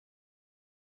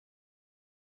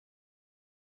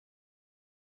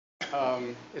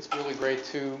It's really great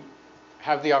to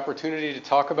have the opportunity to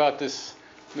talk about this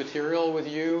material with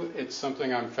you. It's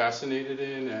something I'm fascinated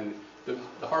in, and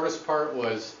the hardest part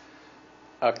was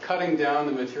cutting down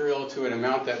the material to an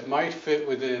amount that might fit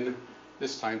within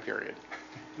this time period.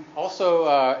 Also,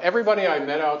 everybody I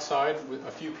met outside, with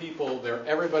a few people there,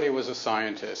 everybody was a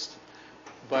scientist.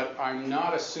 But I'm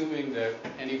not assuming that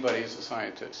anybody's a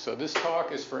scientist. So this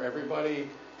talk is for everybody,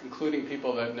 including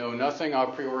people that know nothing a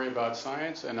priori about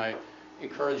science, and I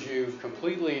encourage you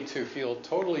completely to feel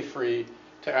totally free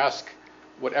to ask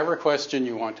whatever question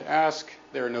you want to ask.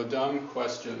 There are no dumb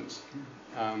questions,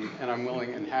 and I'm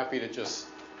willing and happy to just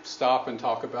stop and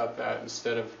talk about that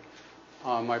instead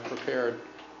of my prepared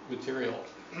material.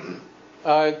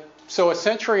 So a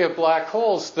century of black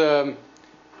holes,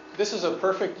 this is a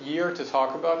perfect year to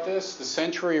talk about this. The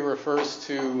century refers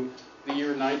to the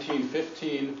year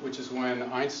 1915, which is when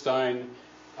Einstein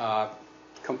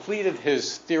completed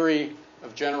his theory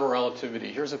of general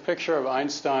relativity. Here's a picture of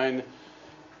Einstein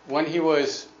when he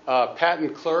was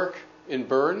patent clerk in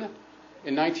Bern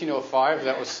in 1905.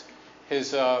 That was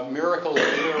his miracle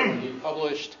year when he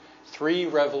published 3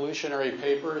 revolutionary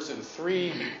papers in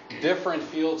 3 different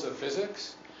fields of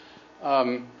physics.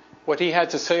 What he had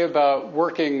to say about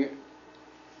working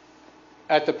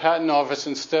at the patent office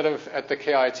instead of at the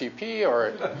KITP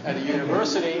or at a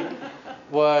university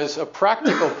was a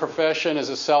practical profession as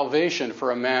a salvation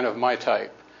for a man of my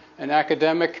type. An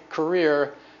academic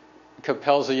career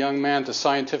compels a young man to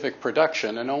scientific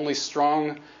production, and only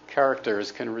strong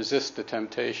characters can resist the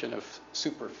temptation of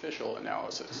superficial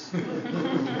analysis.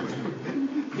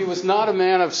 He was not a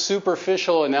man of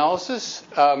superficial analysis.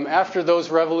 After those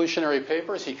revolutionary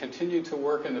papers, he continued to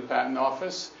work in the patent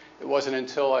office. It wasn't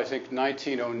until, I think,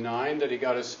 1909 that he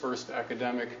got his first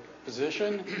academic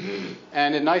position.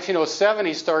 And in 1907,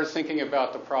 he started thinking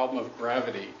about the problem of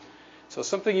gravity. So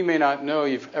something you may not know,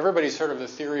 everybody's heard of the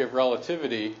theory of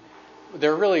relativity.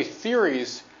 There are really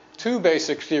theories, 2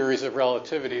 basic theories of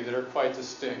relativity that are quite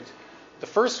distinct. The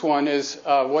first one is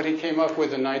what he came up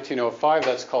with in 1905.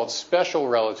 That's called special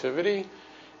relativity.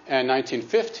 And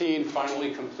 1915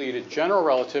 finally completed general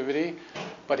relativity.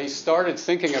 But he started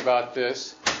thinking about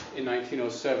this in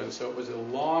 1907. So it was a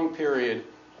long period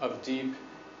of deep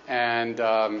and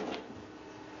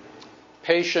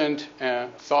patient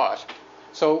thought.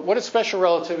 So what does special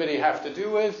relativity have to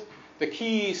do with? The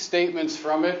key statements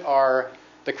from it are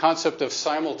the concept of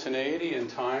simultaneity in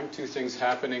time, 2 things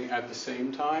happening at the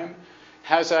same time,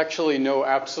 has actually no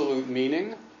absolute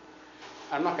meaning.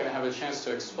 I'm not going to have a chance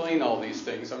to explain all these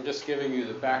things. I'm just giving you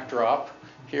the backdrop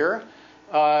here.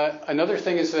 Another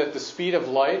thing is that the speed of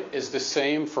light is the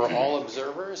same for all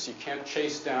observers. You can't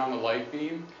chase down a light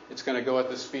beam. It's going to go at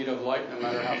the speed of light no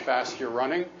matter how fast you're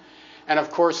running. And of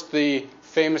course, the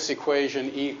famous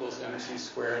equation E = mc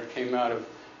squared came out of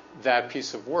that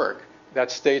piece of work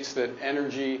that states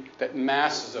that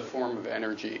mass is a form of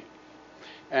energy.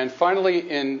 And finally,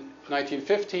 in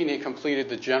 1915, he completed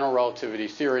the general relativity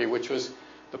theory, which was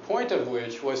the point of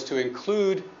which was to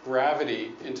include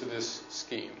gravity into this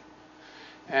scheme.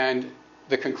 And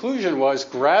the conclusion was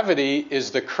gravity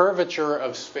is the curvature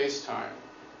of space-time.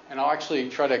 And I'll actually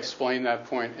try to explain that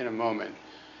point in a moment.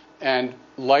 And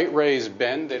light rays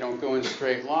bend, they don't go in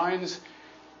straight lines.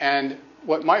 And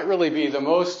what might really be the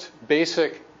most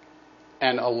basic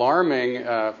and alarming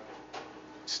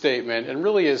statement, and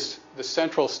really is the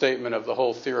central statement of the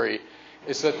whole theory,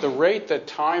 is that the rate that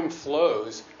time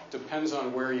flows depends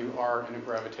on where you are in a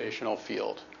gravitational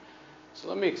field. So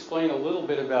let me explain a little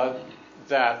bit about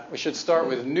that. We should start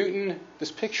with Newton.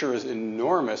 This picture is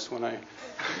enormous when I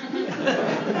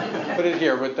put it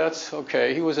here, but that's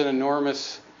okay. He was an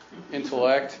enormous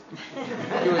intellect.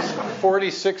 He was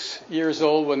 46 years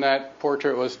old when that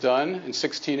portrait was done in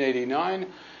 1689.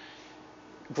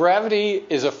 Gravity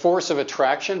is a force of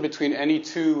attraction between any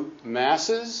 2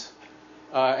 masses,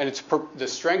 and the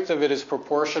strength of it is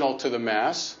proportional to the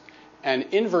mass and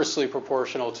inversely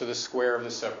proportional to the square of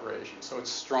the separation. So it's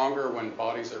stronger when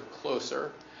bodies are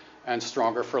closer and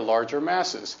stronger for larger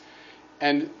masses.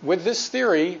 And with this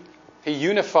theory, he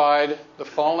unified the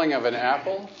falling of an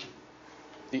apple,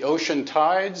 the ocean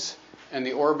tides, and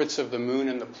the orbits of the moon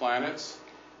and the planets,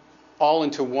 all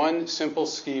into one simple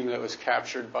scheme that was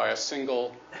captured by a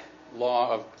single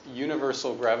law of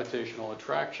universal gravitational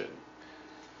attraction.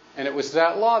 And it was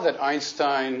that law that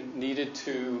Einstein needed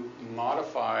to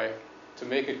modify to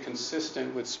make it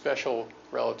consistent with special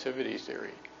relativity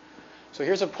theory. So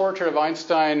here's a portrait of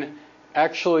Einstein,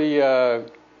 actually,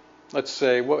 let's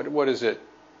say, what is it?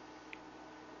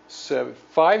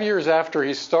 5 years after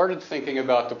he started thinking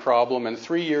about the problem, and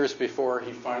 3 years before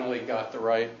he finally got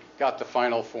the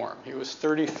final form. He was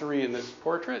 33 in this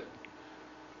portrait.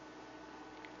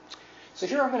 So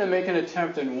here I'm going to make an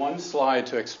attempt in one slide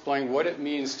to explain what it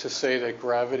means to say that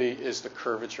gravity is the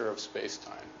curvature of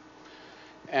space-time.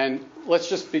 And let's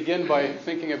just begin by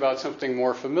thinking about something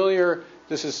more familiar.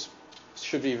 This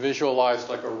should be visualized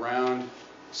like a round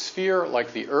sphere,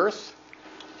 like the Earth.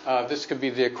 This could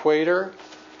be the equator,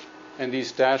 and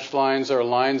these dashed lines are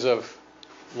lines of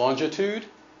longitude.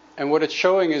 And what it's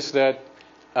showing is that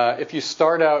if you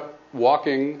start out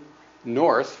walking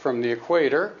north from the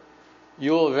equator,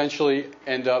 you'll eventually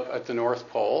end up at the North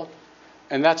Pole.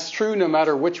 And that's true no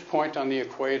matter which point on the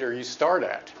equator you start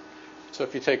at. So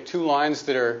if you take two lines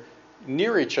that are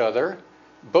near each other,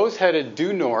 both headed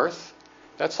due north,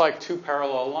 that's like two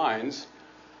parallel lines.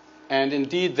 And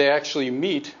indeed, they actually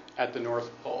meet at the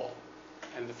North Pole.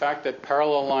 And the fact that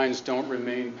parallel lines don't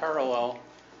remain parallel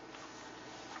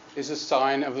is a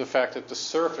sign of the fact that the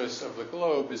surface of the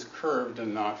globe is curved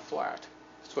and not flat.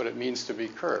 That's what it means to be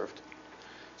curved.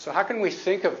 So how can we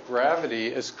think of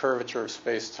gravity as curvature of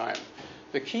space-time?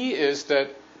 The key is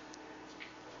that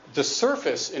the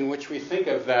surface in which we think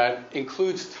of that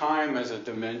includes time as a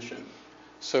dimension.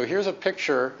 So here's a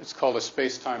picture. It's called a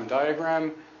space-time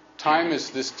diagram. Time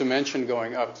is this dimension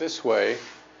going up this way,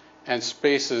 and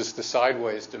space is the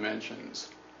sideways dimensions.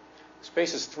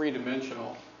 Space is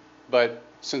three-dimensional, but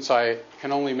since I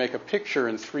can only make a picture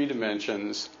in 3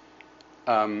 dimensions,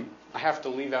 I have to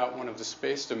leave out one of the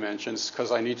space dimensions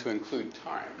because I need to include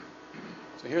time.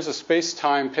 So here's a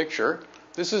space-time picture.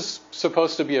 This is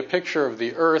supposed to be a picture of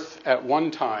the Earth at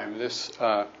one time. This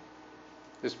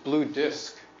blue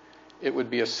disk, it would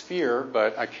be a sphere,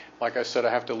 but like I said, I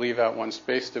have to leave out one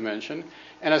space dimension.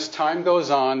 And as time goes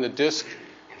on, the disk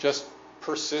just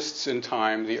persists in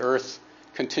time. The Earth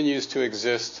continues to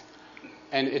exist,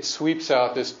 and it sweeps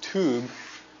out this tube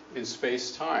in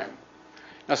space-time.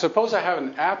 Now suppose I have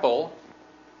an apple,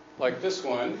 like this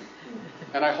one,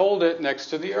 and I hold it next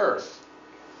to the Earth.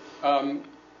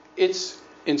 It's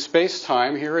in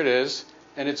space-time, here it is,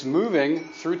 and it's moving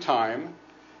through time.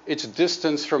 Its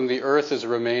distance from the Earth is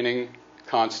remaining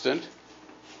constant.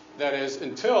 That is,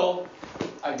 until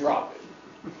I drop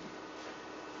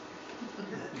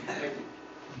it.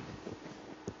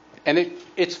 And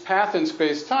its path in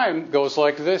space-time goes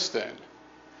like this then.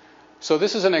 So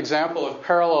this is an example of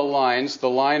parallel lines, the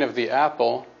line of the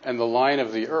apple and the line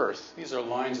of the Earth. These are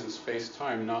lines in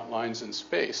space-time, not lines in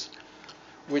space,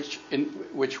 which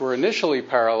were initially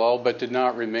parallel but did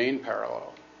not remain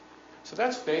parallel. So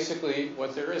that's basically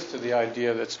what there is to the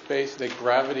idea that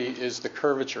gravity is the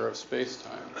curvature of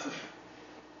space-time.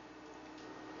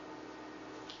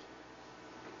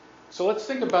 So let's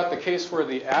think about the case where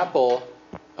the apple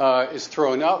is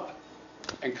thrown up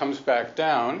and comes back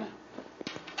down.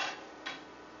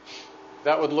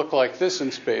 That would look like this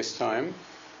in space-time.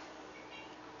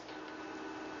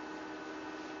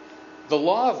 The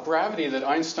law of gravity that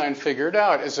Einstein figured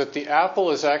out is that the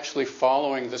apple is actually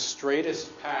following the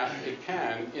straightest path it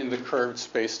can in the curved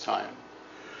space-time.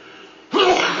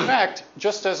 In fact,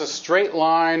 just as a straight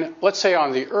line, let's say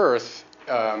on the Earth,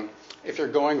 if you're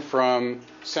going from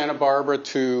Santa Barbara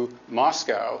to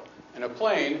Moscow in a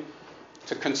plane,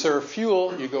 to conserve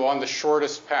fuel, you go on the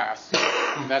shortest path.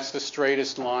 That's the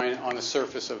straightest line on the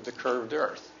surface of the curved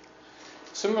Earth.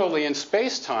 Similarly, in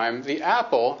space-time, the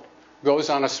apple goes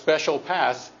on a special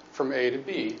path from A to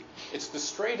B. It's the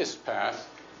straightest path,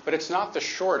 but it's not the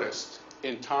shortest.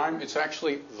 In time, it's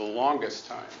actually the longest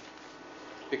time,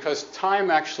 because time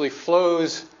actually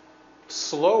flows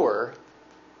slower,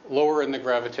 lower in the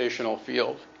gravitational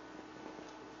field.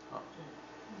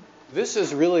 This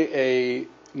is really a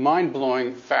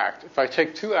mind-blowing fact. If I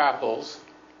take two apples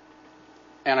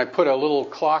and I put a little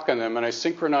clock on them and I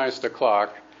synchronize the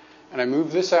clock and I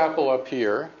move this apple up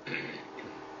here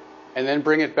and then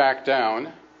bring it back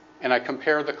down and I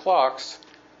compare the clocks,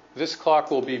 this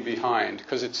clock will be behind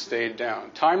because it stayed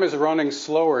down. Time is running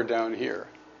slower down here.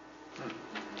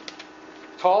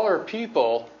 Taller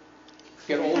people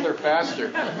get older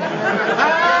faster.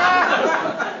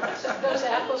 So those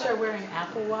apples are wearing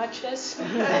Apple Watches?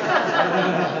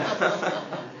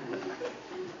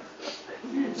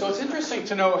 So it's interesting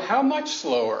to know how much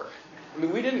slower. I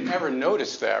mean, we didn't ever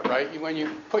notice that, right? When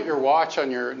you put your watch on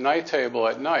your night table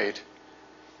at night,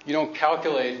 you don't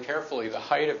calculate carefully the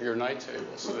height of your night table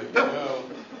so that you know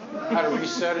how to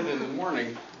reset it in the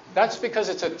morning. That's because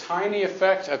it's a tiny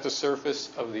effect at the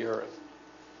surface of the Earth.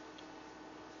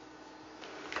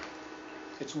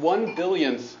 It's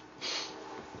 1/billionth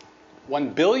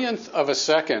of a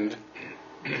second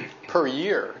per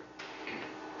year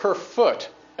per foot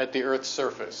at the Earth's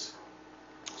surface.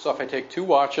 So if I take two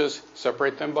watches,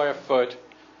 separate them by a foot,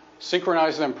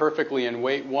 synchronize them perfectly, and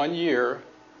wait 1 year,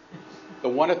 the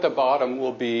one at the bottom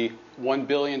will be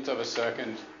 1/1000th of a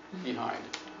second behind.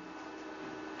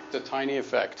 It's a tiny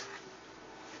effect,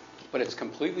 but it's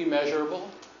completely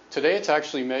measurable. Today it's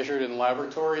actually measured in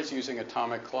laboratories using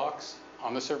atomic clocks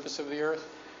on the surface of the Earth,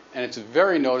 and it's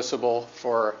very noticeable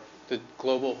for the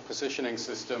global positioning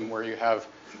system where you have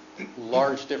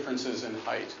large differences in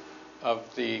height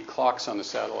of the clocks on the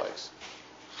satellites.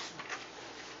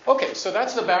 Okay, so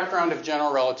that's the background of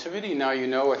general relativity. Now you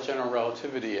know what general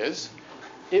relativity is.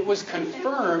 It was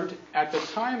confirmed at the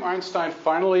time Einstein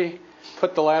finally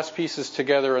put the last pieces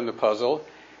together in the puzzle.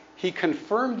 He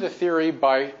confirmed the theory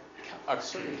by a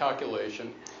certain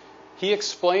calculation. He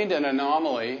explained an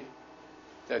anomaly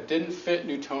that didn't fit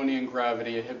Newtonian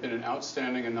gravity. It had been an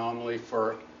outstanding anomaly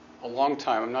for a long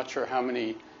time. I'm not sure how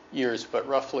many years, but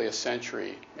roughly a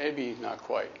century, maybe not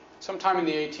quite. Sometime in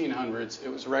the 1800s, it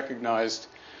was recognized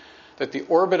that the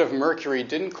orbit of Mercury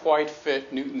didn't quite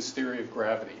fit Newton's theory of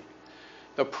gravity.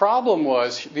 The problem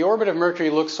was the orbit of Mercury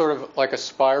looks sort of like a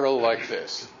spiral like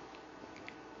this.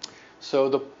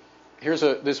 So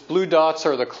these blue dots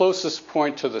are the closest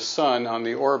point to the sun on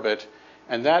the orbit,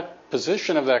 and that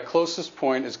position of that closest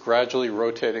point is gradually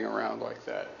rotating around like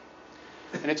that.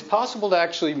 And it's possible to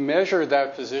actually measure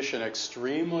that position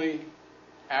extremely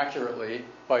accurately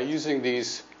by using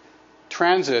these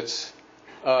transits.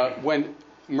 When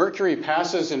Mercury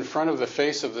passes in front of the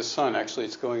face of the sun, actually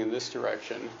it's going in this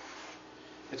direction,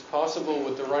 it's possible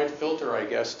with the right filter, I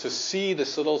guess, to see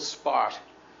this little spot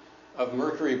of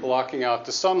Mercury blocking out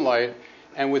the sunlight,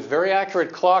 and with very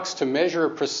accurate clocks to measure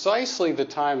precisely the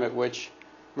time at which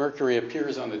Mercury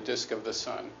appears on the disk of the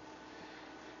sun.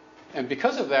 And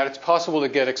because of that, it's possible to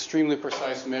get extremely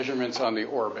precise measurements on the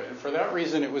orbit. And for that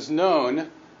reason, it was known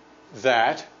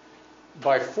that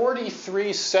by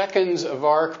 43 seconds of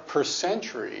arc per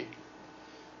century,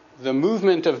 the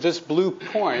movement of this blue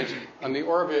point on the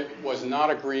orbit was not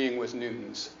agreeing with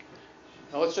Newton's.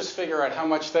 Now let's just figure out how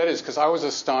much that is, because I was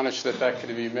astonished that that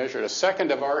could be measured. A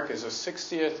second of arc is a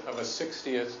 60th of a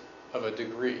 60th of a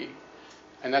degree,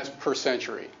 and that's per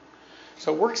century.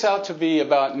 So it works out to be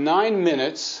about 9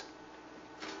 minutes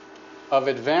of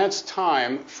advanced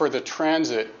time for the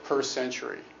transit per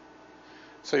century.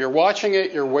 So you're watching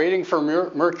it, you're waiting for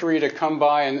Mercury to come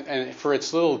by and for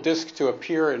its little disk to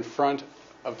appear in front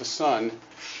of the sun,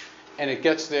 and it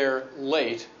gets there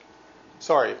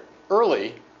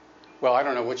early, well, I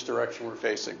don't know which direction we're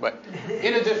facing, but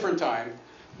in a different time,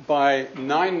 by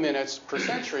 9 minutes per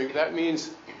century. That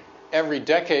means every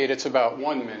decade it's about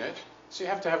 1 minute. So you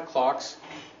have to have clocks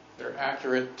that are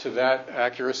accurate to that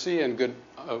accuracy and good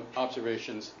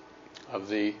observations of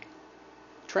the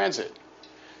transit.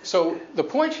 So the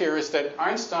point here is that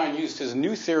Einstein used his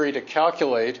new theory to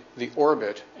calculate the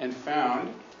orbit and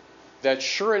found that,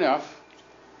 sure enough,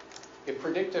 it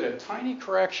predicted a tiny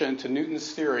correction to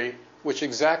Newton's theory, which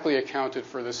exactly accounted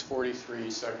for this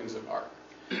 43 seconds of arc.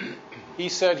 He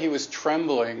said he was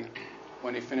trembling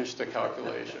when he finished the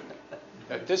calculation,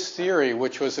 that this theory,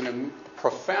 which was a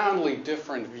profoundly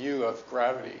different view of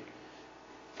gravity,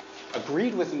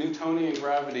 agreed with Newtonian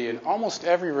gravity in almost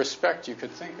every respect you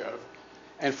could think of.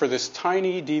 And for this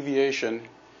tiny deviation,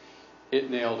 it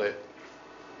nailed it.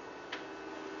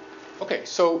 Okay,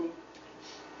 so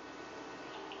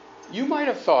you might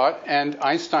have thought, and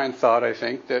Einstein thought, I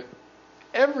think, that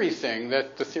everything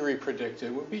that the theory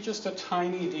predicted would be just a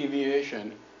tiny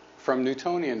deviation from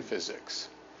Newtonian physics.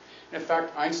 In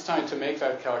fact, Einstein, to make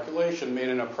that calculation, made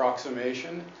an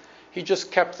approximation. He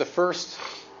just kept the first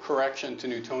correction to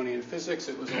Newtonian physics.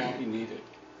 It was all he needed.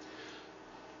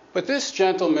 But this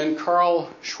gentleman, Karl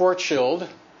Schwarzschild,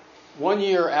 1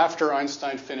 year after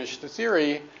Einstein finished the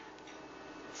theory,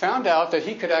 found out that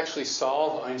he could actually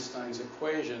solve Einstein's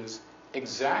equations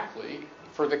exactly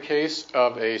for the case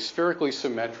of a spherically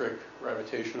symmetric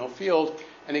gravitational field,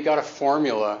 and he got a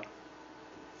formula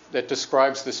that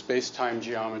describes the space-time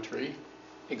geometry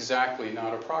exactly,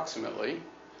 not approximately.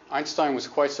 Einstein was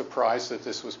quite surprised that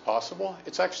this was possible.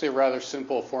 It's actually a rather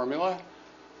simple formula.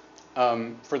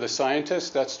 For the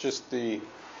scientist, that's just the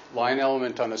line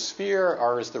element on a sphere.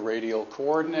 R is the radial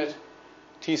coordinate.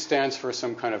 T stands for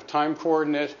some kind of time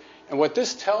coordinate. And what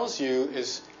this tells you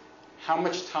is how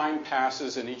much time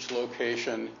passes in each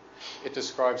location. It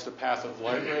describes the path of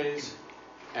light rays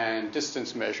and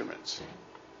distance measurements.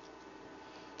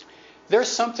 There's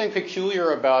something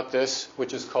peculiar about this,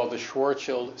 which is called the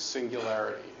Schwarzschild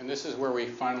singularity. And this is where we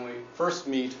finally first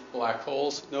meet black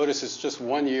holes. Notice it's just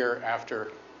 1 year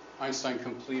after Einstein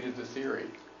completed the theory.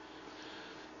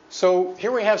 So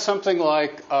here we have something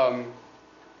like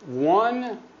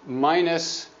 1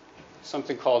 minus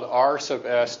something called r sub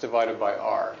s divided by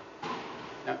r.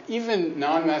 Now, even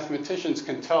non-mathematicians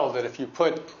can tell that if you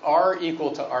put r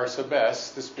equal to r sub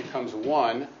s, this becomes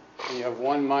 1, and you have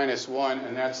 1 minus 1,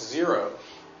 and that's 0.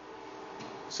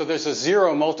 So there's a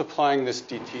 0 multiplying this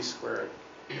dt squared.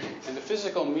 And the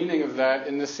physical meaning of that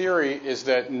in the theory is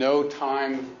that no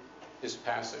time is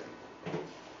passing.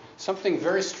 Something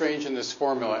very strange in this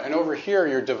formula. And over here,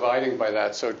 you're dividing by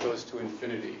that, so it goes to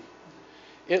infinity.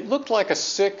 It looked like a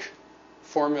sick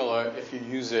formula if you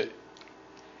use it.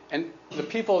 And the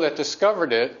people that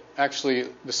discovered it, actually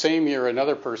the same year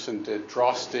another person did,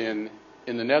 Drosten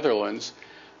in the Netherlands,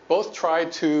 both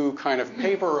tried to kind of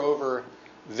paper over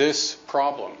this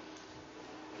problem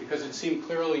because it seemed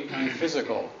clearly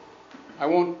unphysical. I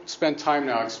won't spend time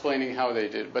now explaining how they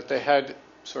did, but they had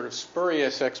sort of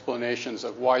spurious explanations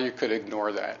of why you could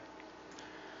ignore that.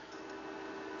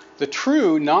 The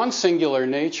true non-singular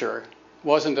nature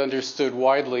wasn't understood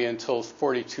widely until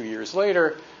 42 years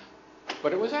later,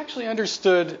 but it was actually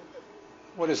understood,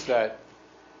 what is that,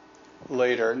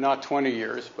 later, not 20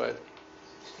 years, but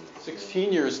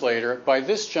 16 years later, by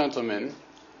this gentleman,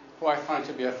 who I find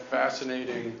to be a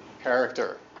fascinating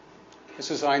character. This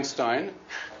is Einstein,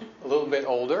 a little bit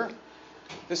older.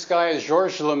 This guy is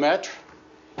Georges Lemaitre.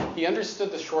 He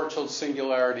understood the Schwarzschild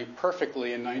singularity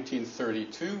perfectly in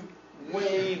 1932,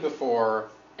 way before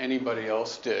anybody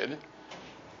else did.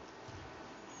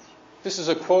 This is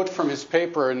a quote from his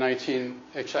paper actually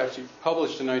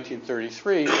published in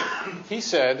 1933. He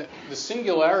said, "The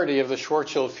singularity of the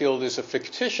Schwarzschild field is a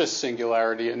fictitious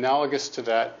singularity analogous to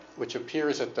that which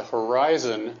appears at the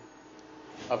horizon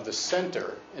of the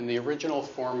center in the original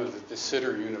form of the De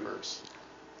Sitter universe."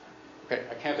 Okay,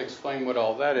 I can't explain what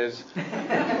all that is.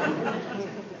 The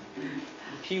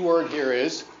key word here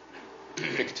is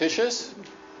fictitious.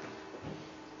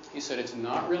 He said it's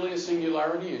not really a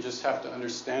singularity, you just have to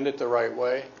understand it the right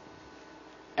way.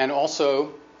 And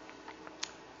also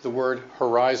the word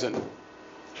horizon.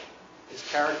 Its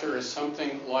character is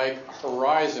something like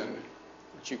horizon,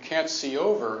 which you can't see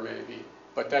over maybe,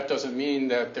 but that doesn't mean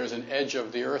that there's an edge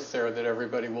of the earth there that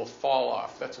everybody will fall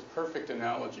off. That's a perfect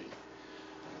analogy.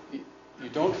 You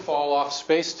don't fall off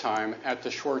space-time at the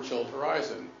Schwarzschild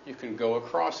horizon. You can go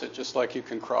across it just like you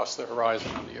can cross the horizon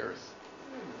of the earth.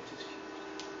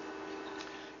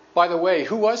 By the way,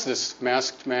 who was this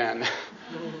masked man?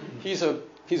 He's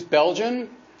Belgian.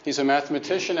 He's a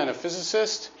mathematician and a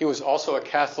physicist. He was also a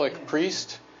Catholic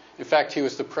priest. In fact, he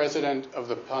was the president of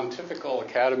the Pontifical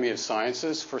Academy of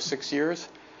Sciences for 6 years.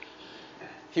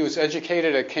 He was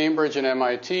educated at Cambridge and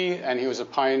MIT, and he was a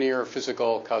pioneer of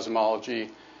physical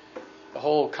cosmology. The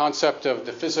whole concept of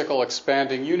the physical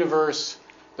expanding universe,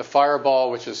 the fireball,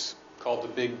 which is called the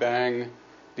Big Bang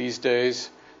these days,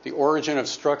 the origin of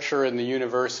structure in the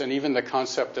universe, and even the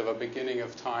concept of a beginning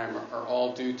of time are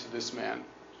all due to this man.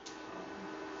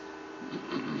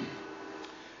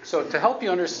 So to help you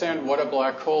understand what a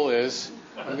black hole is,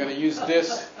 I'm going to use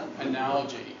this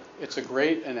analogy. It's a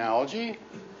great analogy.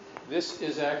 This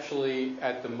is actually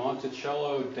at the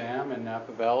Monticello Dam in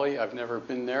Napa Valley. I've never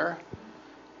been there.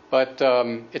 But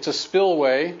it's a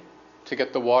spillway to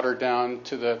get the water down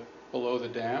to below the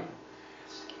dam.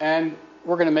 And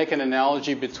we're going to make an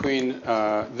analogy between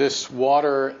this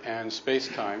water and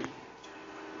space-time.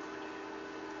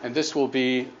 And this will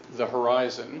be the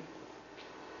horizon.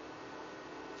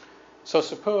 So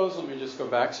suppose, let me just go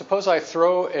back. Suppose I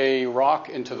throw a rock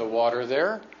into the water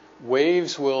there.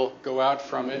 Waves will go out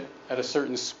from it at a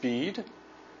certain speed.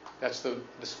 That's the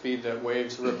speed that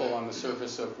waves ripple on the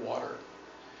surface of water.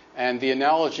 And the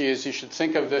analogy is you should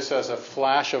think of this as a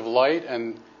flash of light,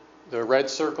 and the red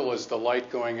circle is the light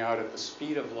going out at the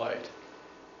speed of light.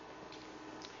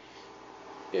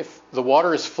 If the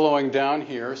water is flowing down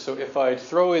here, so if I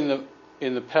throw in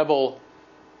the pebble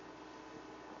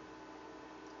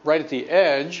right at the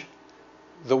edge,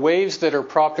 the waves that are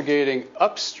propagating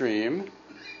upstream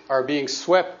are being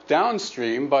swept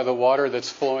downstream by the water that's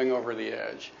flowing over the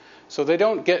edge. So they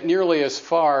don't get nearly as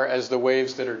far as the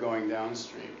waves that are going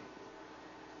downstream.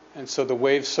 And so the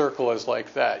wave circle is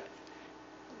like that.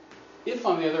 If,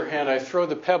 on the other hand, I throw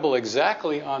the pebble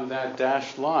exactly on that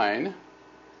dashed line,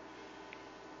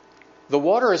 the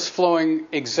water is flowing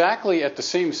exactly at the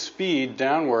same speed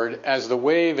downward as the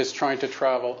wave is trying to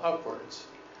travel upwards.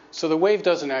 So the wave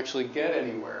doesn't actually get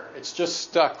anywhere. It's just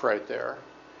stuck right there,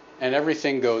 and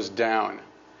everything goes down.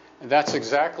 And that's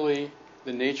exactly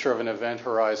the nature of an event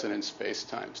horizon in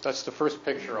space-time. So that's the first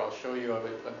picture I'll show you of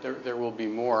it, but there will be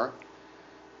more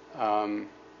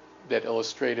that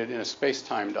illustrate it in a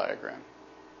space-time diagram.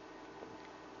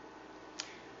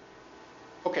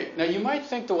 Okay, now you might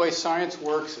think the way science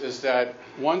works is that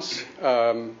once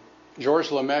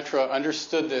Georges Lemaitre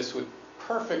understood this with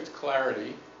perfect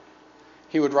clarity,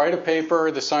 he would write a paper,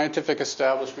 the scientific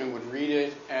establishment would read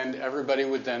it, and everybody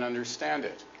would then understand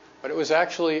it. But it was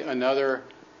actually another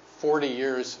 40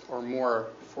 years or more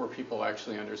before people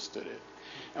actually understood it.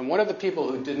 And one of the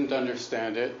people who didn't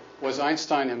understand it was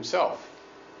Einstein himself.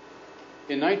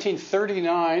 In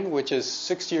 1939, which is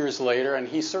 6 years later, and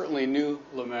he certainly knew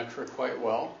Lemaitre quite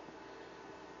well,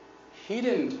 he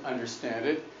didn't understand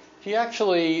it. He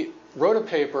actually wrote a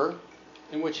paper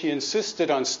in which he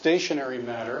insisted on stationary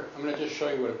matter. I'm going to just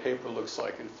show you what a paper looks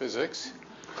like in physics.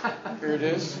 Here it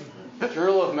is.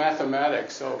 Journal of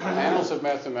Mathematics, so Annals of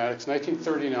Mathematics,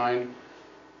 1939.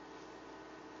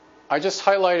 I just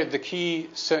highlighted the key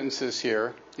sentences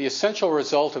here. The essential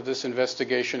result of this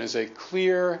investigation is a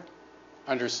clear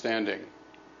understanding.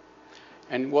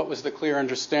 And what was the clear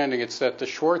understanding? It's that the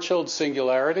Schwarzschild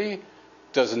singularity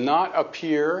does not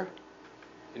appear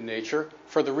in nature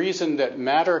for the reason that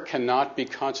matter cannot be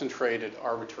concentrated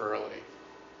arbitrarily.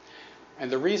 And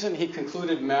the reason he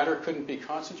concluded matter couldn't be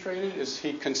concentrated is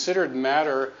he considered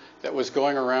matter that was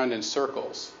going around in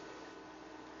circles.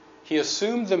 He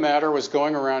assumed the matter was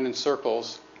going around in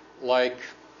circles like,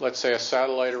 let's say, a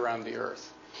satellite around the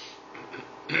Earth.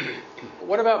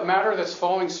 What about matter that's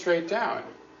falling straight down?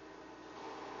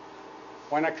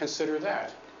 Why not consider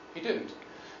that? He didn't.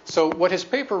 So what his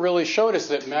paper really showed is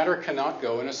that matter cannot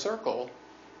go in a circle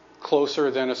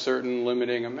closer than a certain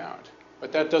limiting amount.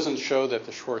 But that doesn't show that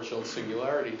the Schwarzschild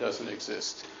singularity doesn't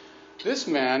exist. This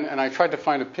man, and I tried to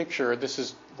find a picture, this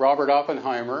is Robert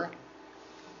Oppenheimer,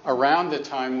 around the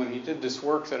time when he did this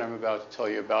work that I'm about to tell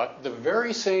you about, the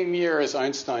very same year as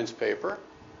Einstein's paper,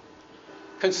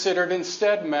 considered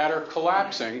instead matter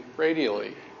collapsing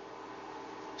radially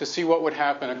to see what would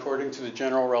happen according to the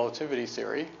general relativity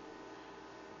theory.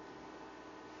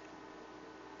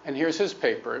 And here's his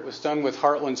paper. It was done with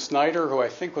Hartland Snyder, who I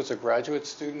think was a graduate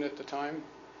student at the time.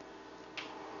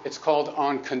 It's called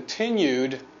On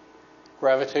Continued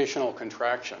Gravitational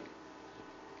Contraction.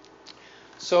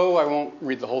 So I won't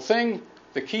read the whole thing.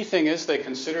 The key thing is they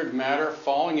considered matter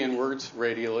falling inwards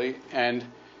radially, and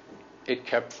it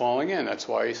kept falling in. That's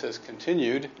why he says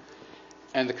continued.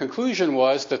 And the conclusion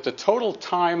was that the total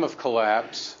time of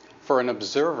collapse for an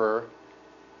observer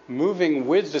moving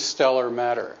with the stellar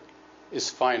matter is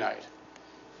finite.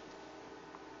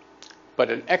 But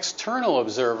an external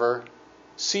observer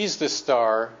sees the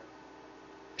star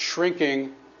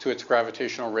shrinking to its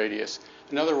gravitational radius.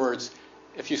 In other words,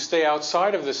 if you stay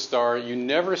outside of the star, you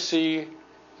never see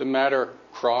the matter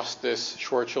cross this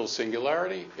Schwarzschild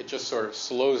singularity. It just sort of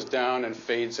slows down and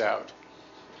fades out.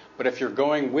 But if you're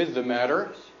going with the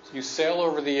matter, you sail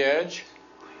over the edge,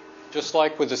 just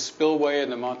like with the spillway in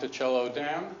the Monticello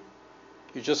Dam.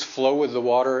 You just flow with the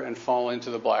water and fall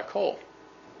into the black hole.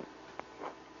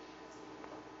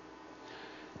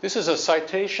 This is a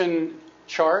citation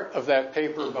chart of that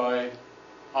paper by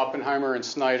Oppenheimer and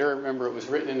Snyder. Remember, it was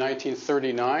written in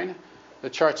 1939. The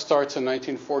chart starts in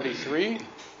 1943.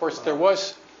 Of course, there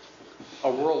was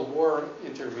a world war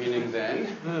intervening then,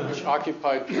 which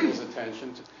occupied people's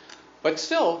attention. But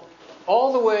still,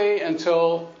 all the way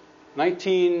until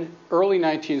early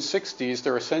 1960s,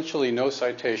 there were essentially no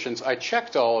citations. I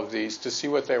checked all of these to see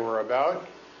what they were about.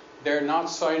 They're not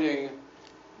citing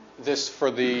this for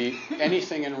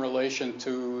anything in relation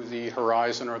to the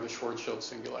horizon or the Schwarzschild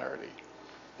singularity.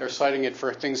 They're citing it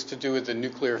for things to do with the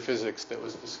nuclear physics that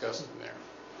was discussed in there.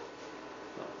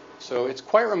 So it's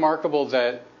quite remarkable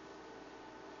that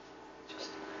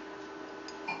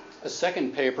a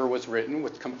second paper was written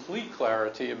with complete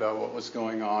clarity about what was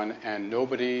going on, and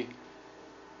nobody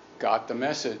got the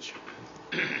message.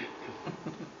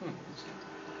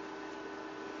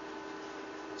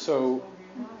 So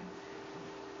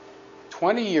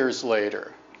 20 years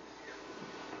later,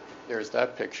 there's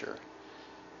that picture.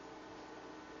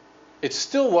 It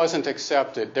still wasn't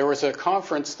accepted. There was a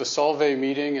conference, the Solvay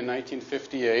meeting in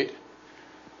 1958,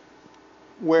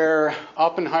 where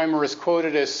Oppenheimer is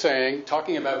quoted as saying,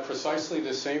 talking about precisely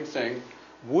the same thing,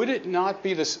 would not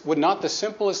the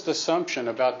simplest assumption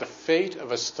about the fate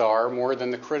of a star more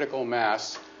than the critical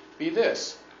mass be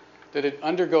this, that it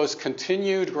undergoes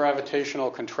continued gravitational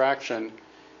contraction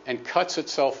and cuts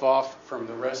itself off from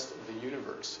the rest of the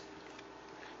universe?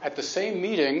 At the same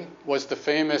meeting was the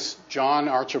famous John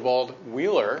Archibald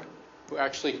Wheeler, who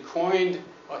actually coined,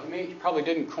 he probably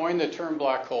didn't coin the term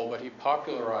black hole, but he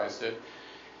popularized it.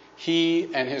 He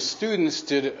and his students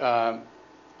did a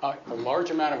large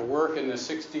amount of work in the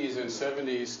 60s and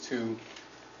 70s to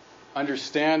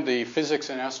understand the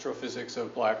physics and astrophysics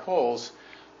of black holes.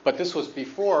 but this was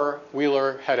before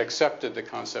Wheeler had accepted the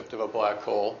concept of a black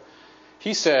hole.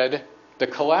 He said the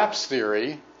collapse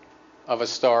theory of a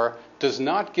star does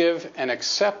not give an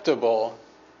acceptable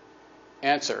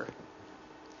answer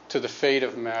to the fate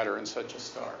of matter in such a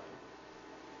star.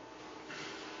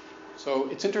 So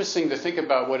it's interesting to think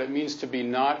about what it means to be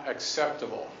not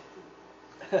acceptable.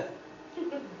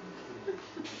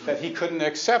 That he couldn't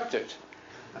accept it.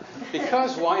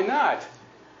 Because why not?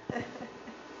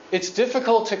 It's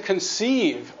difficult to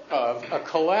conceive of a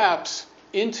collapse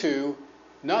into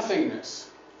nothingness.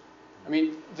 I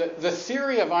mean, the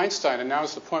theory of Einstein, and now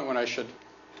is the point when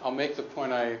I'll make the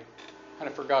point I kind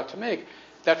of forgot to make.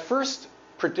 That first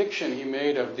prediction he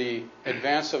made of the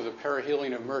advance of the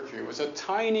perihelion of Mercury was a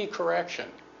tiny correction.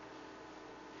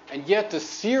 And yet the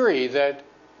theory that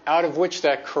out of which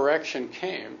that correction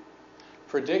came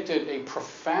predicted a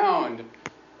profound,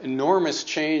 enormous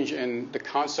change in the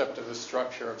concept of the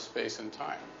structure of space and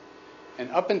time. And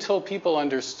up until people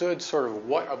understood sort of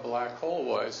what a black hole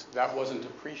was, that wasn't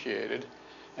appreciated.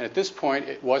 And at this point,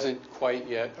 it wasn't quite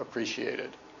yet appreciated.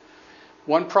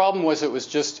 One problem was it was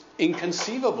just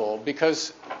inconceivable,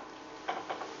 because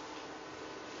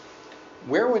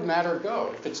where would matter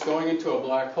go if it's going into a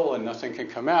black hole and nothing can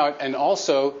come out? And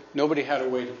also, nobody had a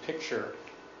way to picture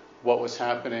what was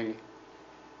happening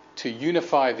to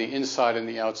unify the inside and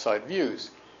the outside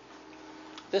views.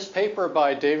 This paper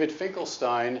by David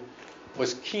Finkelstein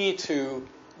was key to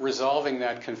resolving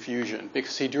that confusion,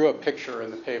 because he drew a picture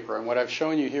in the paper. And what I've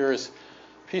shown you here is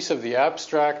a piece of the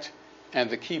abstract and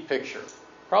the key picture.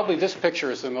 Probably this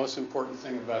picture is the most important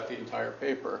thing about the entire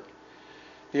paper.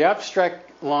 The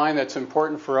abstract line that's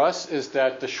important for us is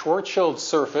that the Schwarzschild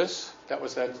surface, that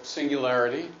was that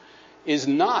singularity, is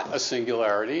not a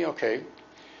singularity, okay,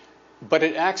 but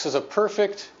it acts as a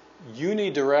perfect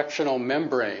unidirectional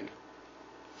membrane.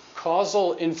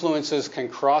 Causal influences can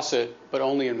cross it, but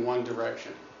only in one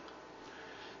direction.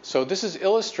 So this is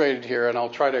illustrated here, and I'll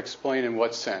try to explain in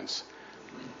what sense.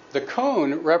 The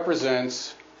cone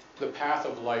represents the path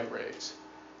of light rays.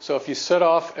 So if you set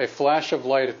off a flash of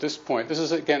light at this point, this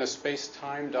is again a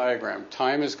space-time diagram.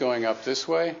 Time is going up this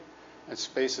way, and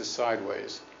space is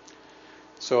sideways.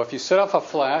 So if you set off a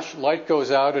flash, light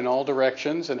goes out in all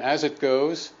directions, and as it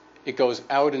goes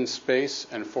out in space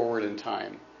and forward in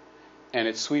time. And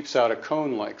it sweeps out a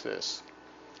cone like this.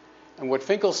 And what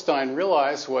Finkelstein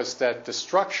realized was that the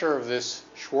structure of this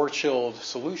Schwarzschild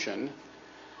solution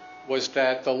was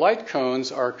that the light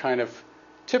cones are kind of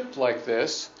tipped like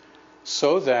this,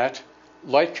 so that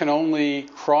light can only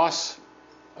cross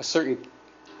a certain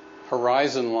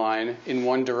horizon line in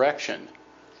one direction.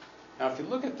 Now, if you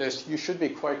look at this, you should be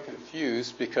quite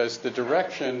confused, because the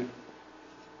direction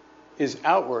is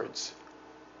outwards.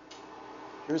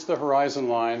 Here's the horizon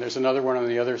line. There's another one on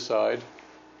the other side.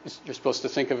 You're supposed to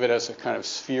think of it as a kind of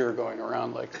sphere going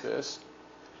around like this.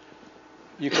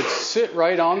 You could sit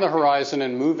right on the horizon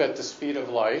and move at the speed of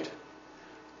light,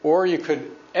 or you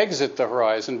could exit the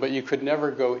horizon, but you could never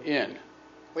go in.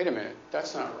 Wait a minute,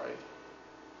 that's not right.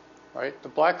 Right? The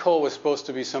black hole was supposed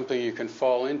to be something you can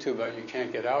fall into, but you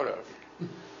can't get out of.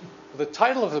 The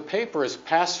title of the paper is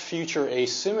Past-Future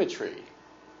Asymmetry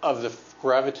of the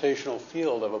Gravitational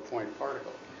Field of a Point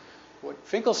Particle. What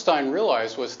Finkelstein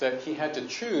realized was that he had to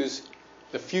choose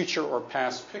the future or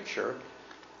past picture,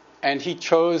 and he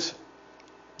chose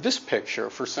this picture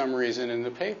for some reason in the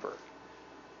paper.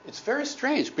 It's very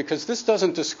strange, because this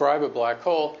doesn't describe a black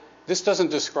hole. This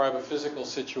doesn't describe a physical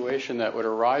situation that would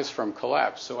arise from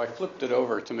collapse. So I flipped it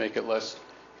over to make it less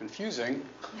confusing.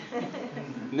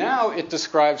 Now it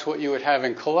describes what you would have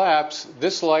in collapse.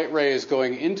 This light ray is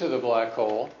going into the black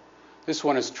hole. This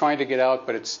one is trying to get out,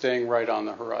 but it's staying right on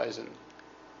the horizon.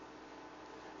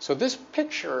 So this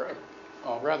picture,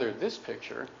 this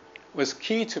picture, was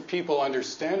key to people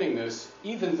understanding this,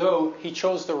 even though he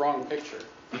chose the wrong picture.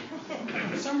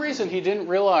 For some reason, he didn't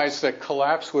realize that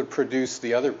collapse would produce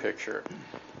the other picture.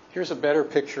 Here's a better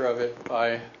picture of it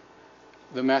by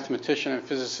the mathematician and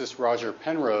physicist Roger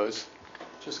Penrose,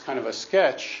 just kind of a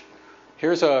sketch.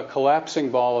 Here's a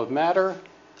collapsing ball of matter,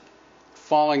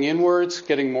 falling inwards,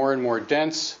 getting more and more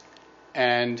dense,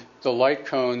 and the light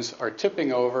cones are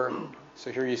tipping over.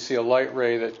 So here you see a light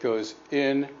ray that goes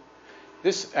in.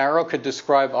 This arrow could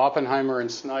describe Oppenheimer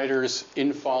and Snyder's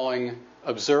infalling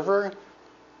observer,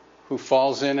 who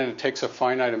falls in, and it takes a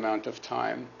finite amount of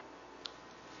time.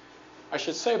 I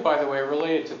should say, by the way,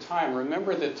 related to time,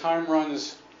 remember that time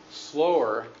runs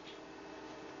slower,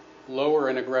 lower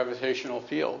in a gravitational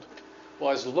field.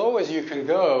 Well, as low as you can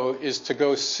go is to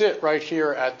go sit right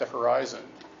here at the horizon.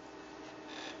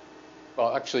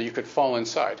 well, actually, you could fall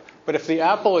inside. But if the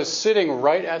apple is sitting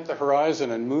right at the horizon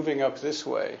and moving up this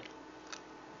way,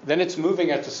 then it's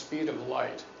moving at the speed of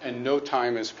light, and no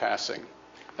time is passing.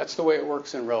 That's the way it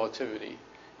works in relativity.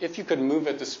 If you could move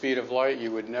at the speed of light,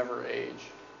 you would never age.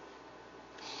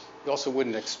 You also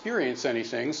wouldn't experience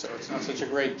anything, so it's not such a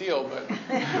great deal, but...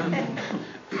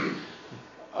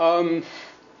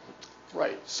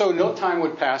 right, so no time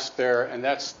would pass there, and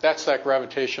that's that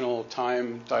gravitational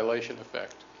time dilation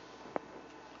effect.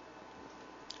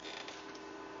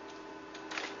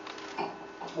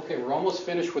 Okay, we're almost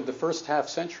finished with the first half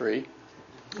century.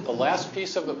 The last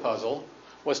piece of the puzzle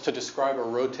was to describe a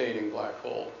rotating black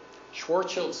hole.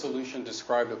 Schwarzschild's solution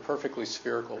described a perfectly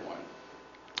spherical one.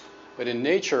 But in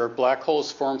nature, black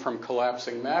holes form from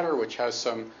collapsing matter, which has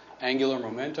some angular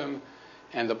momentum,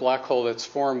 and the black hole that's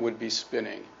formed would be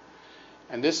spinning.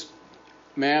 And this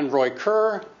man, Roy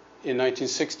Kerr, in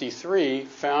 1963,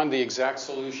 found the exact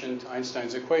solution to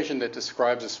Einstein's equation that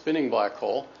describes a spinning black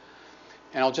hole.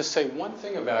 And I'll just say one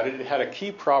thing about it. It had a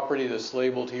key property that's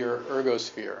labeled here,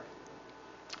 ergosphere.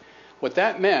 What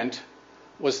that meant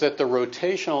was that the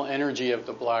rotational energy of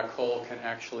the black hole can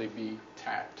actually be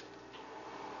tapped.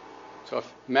 So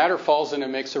if matter falls in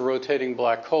and makes a rotating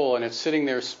black hole and it's sitting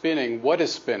there spinning, what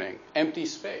is spinning? Empty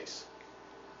space.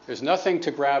 There's nothing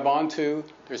to grab onto.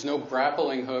 There's no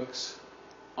grappling hooks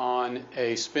on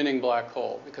a spinning black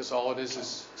hole because all it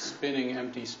is spinning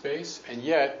empty space. And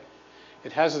yet,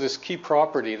 it has this key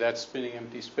property, that spinning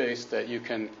empty space, that you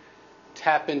can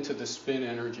tap into the spin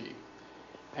energy.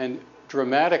 And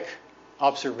dramatic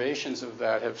observations of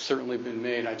that have certainly been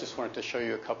made. I just wanted to show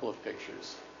you a couple of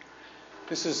pictures.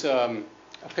 This is a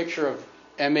picture of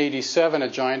M87, a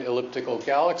giant elliptical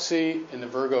galaxy in the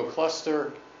Virgo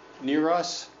cluster near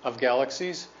us of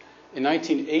galaxies. In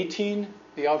 1918,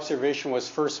 the observation was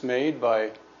first made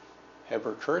by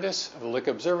Heber Curtis of the Lick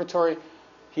Observatory.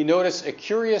 He noticed a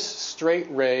curious straight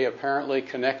ray apparently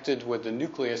connected with the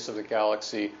nucleus of the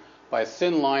galaxy by a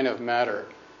thin line of matter.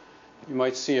 You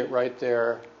might see it right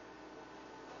there.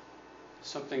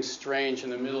 Something strange in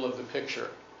the middle of the picture.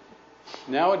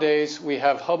 Nowadays, we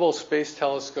have Hubble Space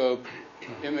Telescope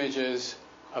images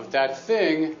of that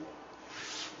thing.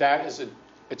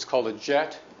 It's called a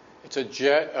jet. It's a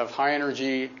jet of high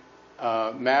energy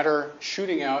matter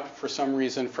shooting out for some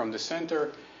reason from the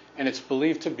center, and it's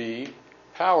believed to be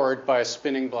powered by a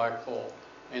spinning black hole.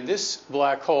 And this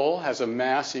black hole has a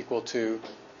mass equal to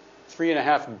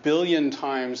 3.5 billion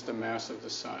times the mass of the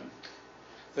sun.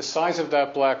 The size of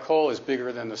that black hole is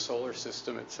bigger than the solar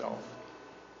system itself.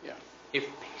 Yeah. If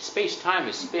space-time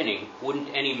is spinning, wouldn't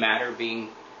any matter being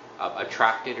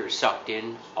attracted or sucked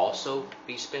in also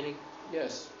be spinning?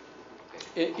 Yes.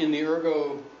 In the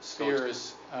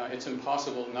ergospheres, it's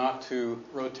impossible not to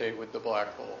rotate with the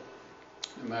black hole,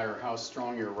 no matter how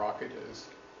strong your rocket is.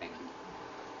 Thank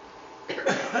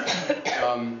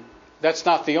you. That's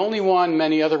not the only one.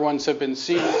 Many other ones have been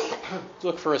seen.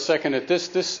 Look for a second at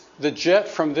this. The jet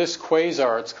from this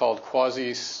quasar, it's called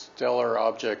quasi-stellar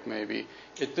object maybe.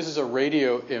 This is a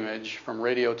radio image from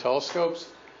radio telescopes.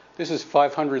 This is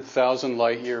 500,000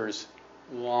 light years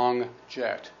long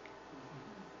jet.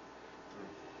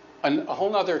 A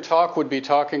whole other talk would be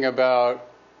talking about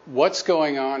what's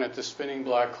going on at the spinning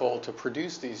black hole to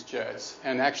produce these jets,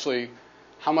 and actually,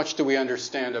 how much do we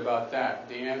understand about that?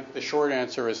 The short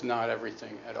answer is not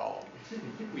everything at all.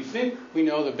 We think we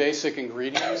know the basic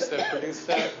ingredients that produce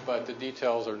that, but the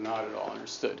details are not at all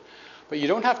understood. But you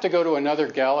don't have to go to another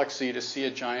galaxy to see a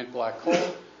giant black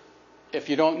hole. If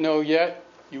you don't know yet,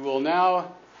 you will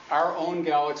now. Our own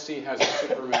galaxy has a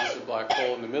supermassive black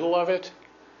hole in the middle of it.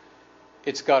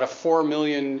 It's got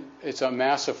it's a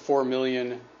mass of 4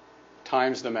 million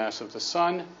times the mass of the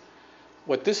sun.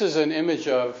 What this is an image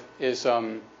of is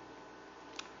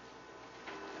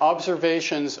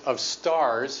observations of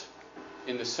stars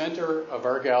in the center of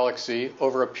our galaxy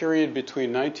over a period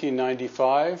between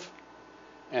 1995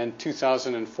 and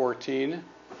 2014,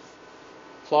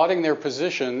 plotting their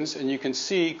positions, and you can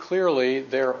see clearly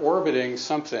they're orbiting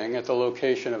something at the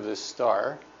location of this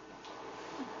star.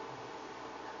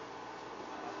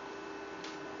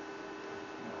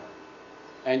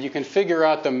 And you can figure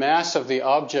out the mass of the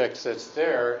object that's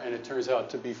there, and it turns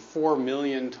out to be 4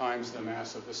 million times the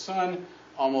mass of the sun.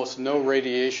 Almost no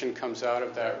radiation comes out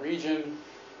of that region,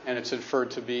 and it's inferred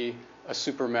to be a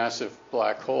supermassive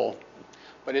black hole.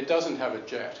 But it doesn't have a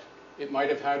jet. It might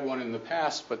have had one in the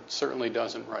past, but certainly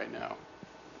doesn't right now.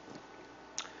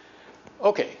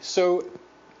 Okay, so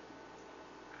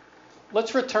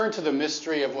let's return to the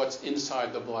mystery of what's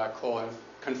inside the black hole and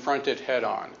confront it head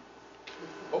on.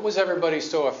 What was everybody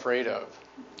so afraid of?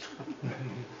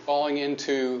 Falling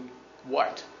into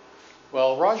what?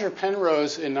 Well, Roger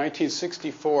Penrose in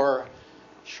 1964,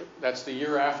 that's the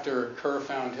year after Kerr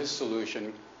found his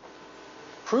solution,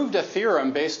 proved a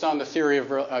theorem based on the theory of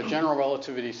general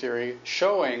relativity theory,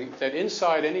 showing that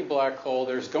inside any black hole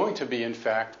there's going to be, in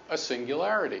fact, a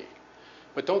singularity.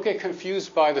 But don't get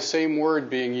confused by the same word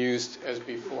being used as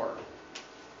before.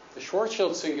 The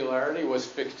Schwarzschild singularity was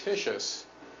fictitious,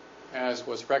 as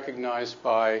was recognized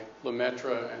by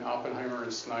Lemaitre and Oppenheimer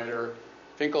and Snyder,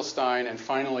 Finkelstein, and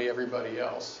finally everybody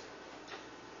else.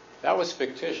 That was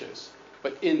fictitious.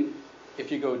 But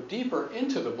if you go deeper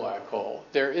into the black hole,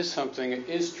 there is something that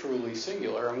is truly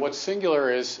singular. And what's singular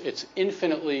is its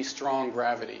infinitely strong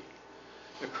gravity.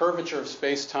 The curvature of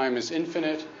space-time is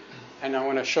infinite, and I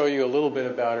want to show you a little bit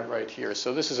about it right here.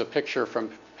 So this is a picture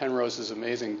from Penrose's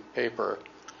amazing paper.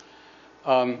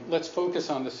 Let's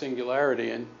focus on the singularity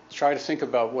and try to think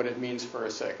about what it means for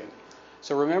a second.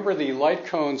 So remember, the light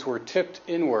cones were tipped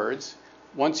inwards.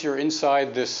 Once you're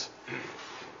inside this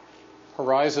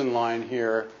horizon line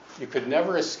here, you could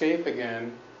never escape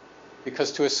again,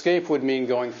 because to escape would mean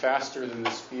going faster than the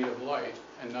speed of light,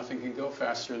 and nothing can go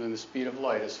faster than the speed of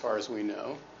light as far as we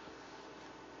know.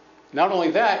 Not only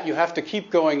that, you have to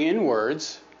keep going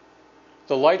inwards.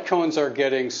 The light cones are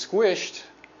getting squished,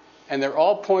 and they're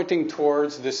all pointing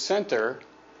towards this center.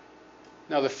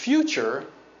 Now the future,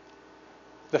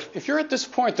 if you're at this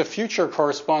point, the future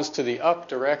corresponds to the up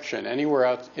direction, anywhere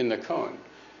out in the cone.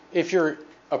 If you're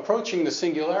approaching the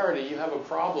singularity, you have a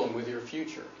problem with your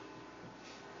future.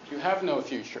 You have no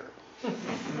future.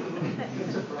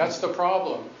 That's the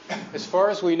problem. As far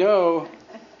as we know,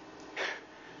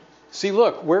 see,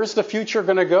 look, where's the future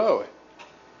going to go?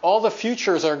 All the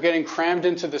futures are getting crammed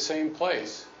into the same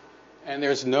place. And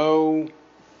there's no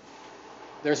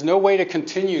way to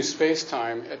continue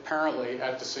space-time, apparently,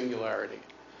 at the singularity.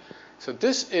 So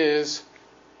this is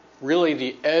really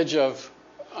the edge of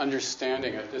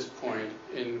understanding at this point,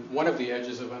 in one of the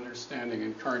edges of understanding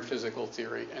in current physical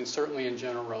theory, and certainly in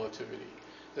general relativity.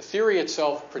 The theory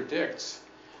itself predicts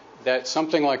that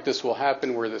something like this will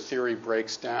happen where the theory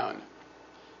breaks down.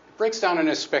 It breaks down in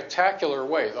a spectacular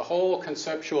way. The whole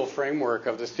conceptual framework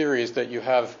of the theory is that you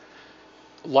have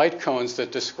light cones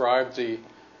that describe the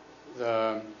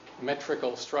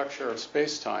metrical structure of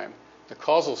space-time, the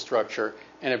causal structure,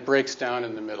 and it breaks down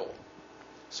in the middle.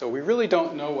 So we really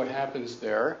don't know what happens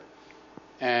there.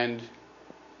 And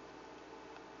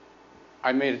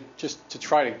I made, just to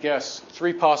try to guess,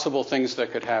 3 possible things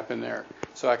that could happen there.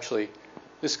 So actually,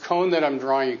 this cone that I'm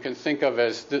drawing, you can think of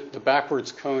as the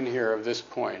backwards cone here of this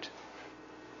point.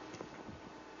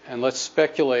 And let's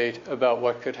speculate about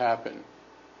what could happen.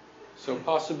 So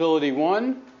possibility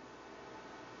 1,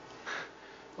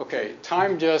 okay,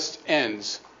 time just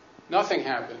ends. Nothing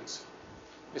happens.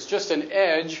 It's just an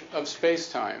edge of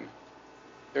space-time.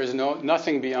 There's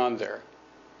nothing beyond there.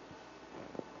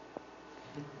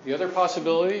 The other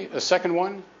possibility, a second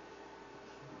one,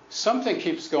 something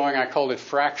keeps going. I called it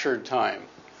fractured time.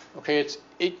 Okay,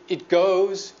 it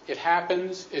goes, it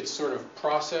happens, it's sort of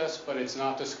process, but it's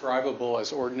not describable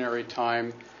as ordinary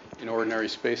time in ordinary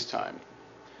space-time.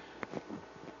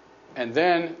 And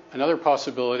then another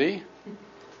possibility,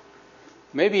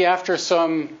 maybe after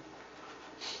some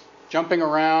jumping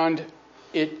around,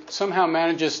 it somehow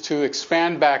manages to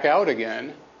expand back out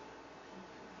again.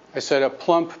 I said a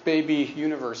plump baby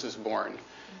universe is born.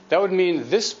 That would mean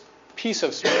this piece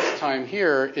of space-time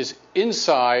here is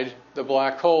inside the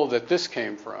black hole that this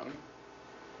came from.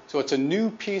 So it's a new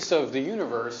piece of the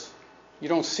universe. You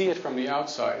don't see it from the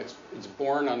outside. It's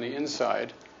born on the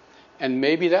inside. And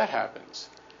maybe that happens.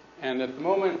 And at the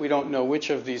moment, we don't know which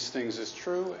of these things is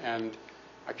true, and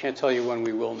I can't tell you when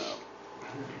we will know.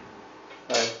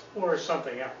 Or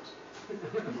something else.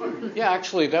 Yeah,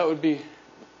 actually, that would be...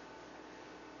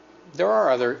 There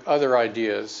are other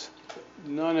ideas.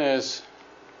 None as...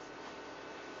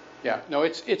 Yeah, no,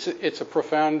 it's a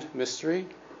profound mystery.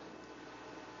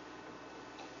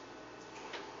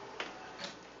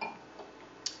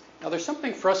 Now, there's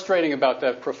something frustrating about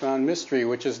that profound mystery,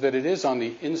 which is that it is on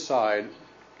the inside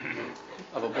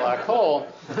of a black hole,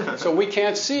 so we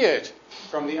can't see it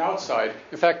from the outside.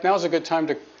 In fact, now's a good time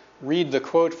to read the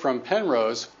quote from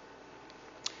Penrose.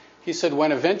 He said,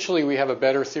 "When eventually we have a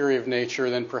better theory of nature,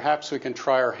 then perhaps we can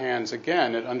try our hands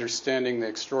again at understanding the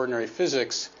extraordinary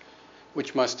physics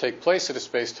which must take place at a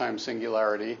space-time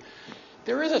singularity.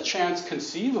 There is a chance,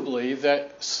 conceivably,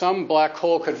 that some black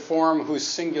hole could form whose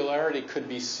singularity could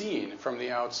be seen from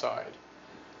the outside.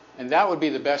 And that would be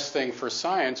the best thing for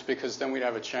science, because then we'd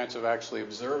have a chance of actually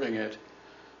observing it.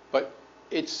 But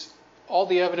all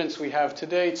the evidence we have to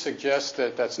date suggests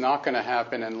that that's not going to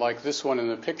happen, and like this one in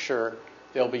the picture,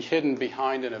 they'll be hidden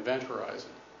behind an event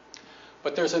horizon.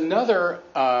 But there's another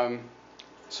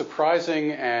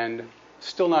surprising and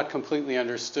still not completely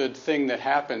understood thing that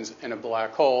happens in a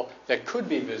black hole that could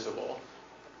be visible,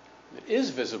 that is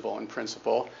visible in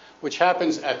principle, which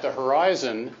happens at the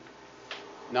horizon,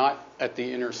 not at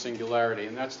the inner singularity.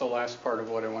 And that's the last part of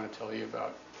what I want to tell you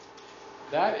about.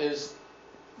 That is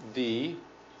the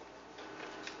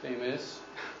famous,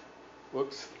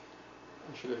 whoops,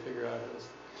 I should have figured out this,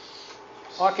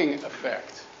 Hawking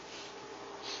effect.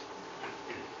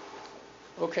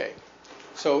 Okay,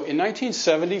 so in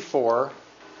 1974,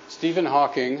 Stephen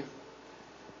Hawking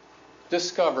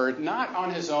discovered, not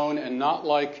on his own and not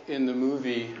like in the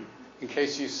movie, in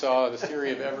case you saw The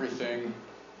Theory of Everything,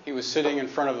 he was sitting in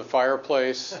front of the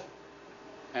fireplace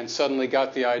and suddenly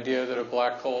got the idea that a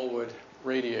black hole would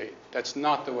radiate. That's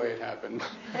not the way it happened.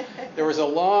 There was a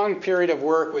long period of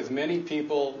work with many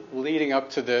people leading up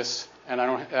to this, and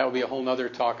that would be a whole other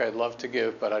talk I'd love to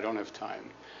give, but I don't have time.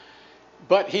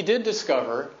 But he did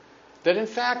discover that, in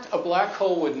fact, a black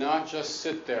hole would not just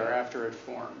sit there after it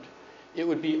formed. It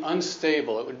would be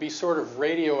unstable. It would be sort of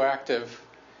radioactive,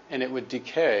 and it would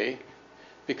decay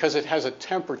because it has a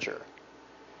temperature,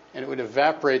 and it would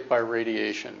evaporate by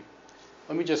radiation.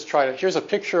 Let me just try to... Here's a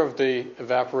picture of the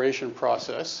evaporation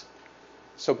process.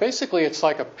 So basically, it's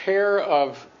like a pair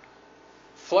of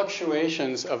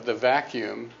fluctuations of the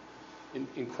vacuum.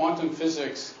 In quantum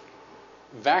physics,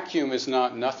 vacuum is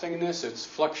not nothingness. It's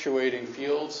fluctuating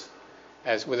fields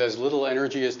with as little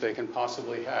energy as they can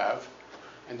possibly have.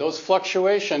 And those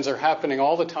fluctuations are happening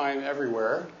all the time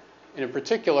everywhere, and in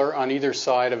particular on either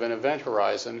side of an event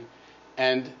horizon.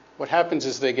 And what happens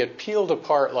is they get peeled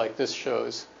apart like this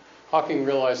shows. Hawking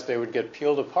realized they would get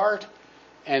peeled apart,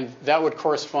 and that would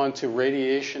correspond to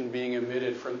radiation being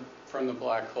emitted from the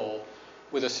black hole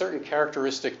with a certain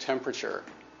characteristic temperature.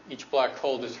 Each black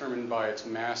hole, determined by its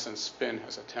mass and spin,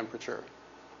 has a temperature.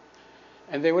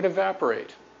 And they would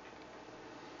evaporate.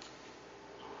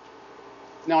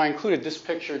 Now, I included this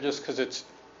picture just because it's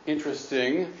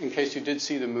interesting, in case you did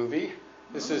see the movie.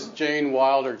 This is Jane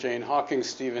Wilder, Jane Hawking,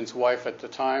 Stephen's wife at the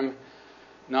time,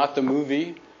 not the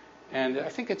movie. And I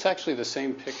think it's actually the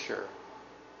same picture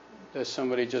that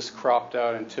somebody just cropped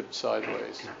out and tipped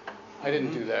sideways. I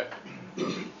didn't do that.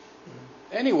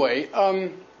 Anyway,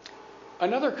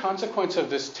 another consequence of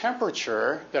this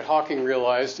temperature that Hawking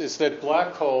realized is that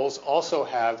black holes also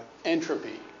have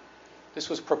entropy. This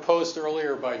was proposed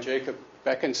earlier by Jacob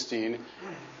Bekenstein.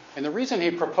 And the reason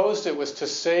he proposed it was to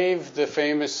save the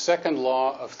famous second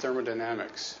law of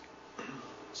thermodynamics.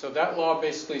 So that law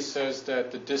basically says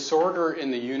that the disorder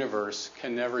in the universe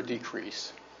can never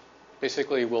decrease.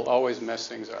 Basically, we'll always mess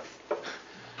things up.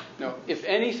 Now, if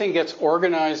anything gets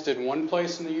organized in one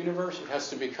place in the universe, it has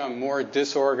to become more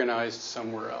disorganized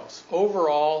somewhere else.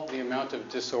 Overall, the amount of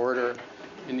disorder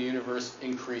in the universe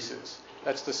increases.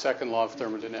 That's the second law of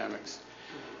thermodynamics.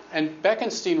 And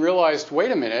Bekenstein realized,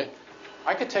 wait a minute,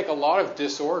 I could take a lot of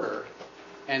disorder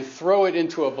and throw it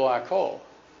into a black hole.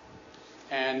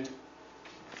 And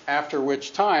after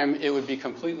which time, it would be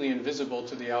completely invisible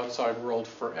to the outside world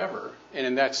forever. And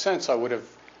in that sense, I would have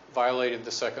violated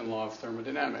the second law of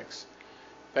thermodynamics.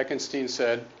 Bekenstein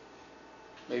said,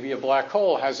 maybe a black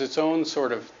hole has its own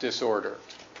sort of disorder,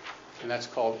 and that's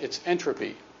called its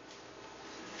entropy.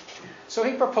 So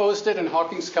he proposed it, and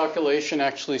Hawking's calculation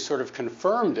actually sort of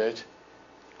confirmed it.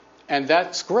 And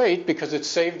that's great because it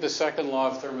saved the second law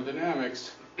of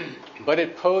thermodynamics, but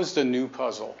it posed a new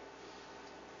puzzle.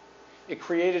 It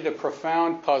created a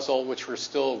profound puzzle which we're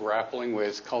still grappling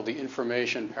with called the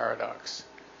information paradox.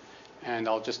 And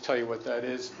I'll just tell you what that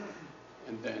is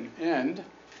and then end.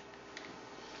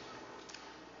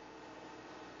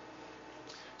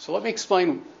 So let me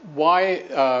explain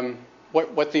why,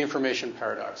 what the information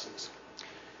paradox is.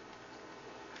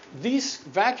 These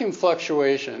vacuum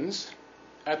fluctuations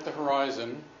at the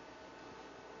horizon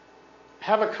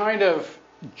have a kind of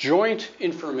joint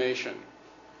information.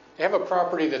 They have a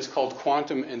property that's called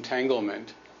quantum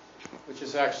entanglement, which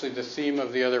is actually the theme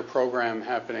of the other program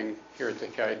happening here at the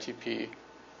KITP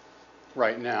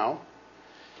right now.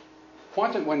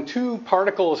 When two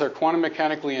particles are quantum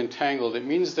mechanically entangled, it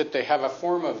means that they have a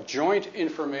form of joint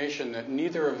information that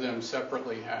neither of them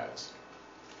separately has.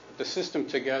 The system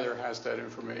together has that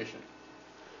information.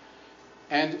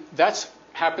 And that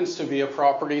happens to be a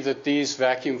property that these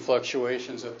vacuum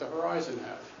fluctuations at the horizon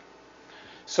have.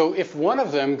 So if one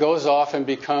of them goes off and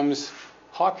becomes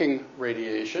Hawking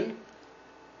radiation,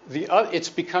 it's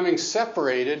becoming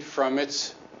separated from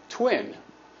its twin.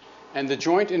 And the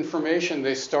joint information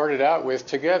they started out with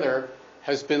together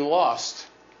has been lost.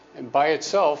 And by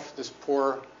itself, this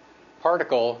poor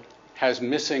particle has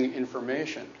missing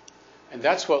information. And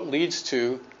that's what leads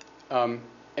to an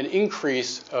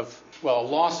increase of, well, a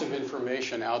loss of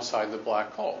information outside the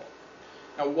black hole.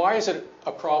 Now, why is it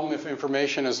a problem if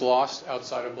information is lost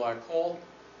outside a black hole?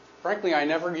 Frankly, I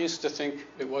never used to think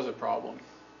it was a problem.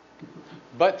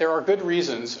 But there are good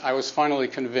reasons, I was finally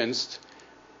convinced,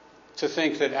 to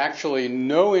think that actually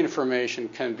no information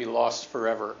can be lost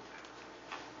forever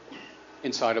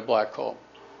inside a black hole.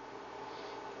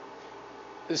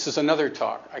 This is another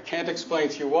talk. I can't explain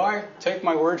to you why. Take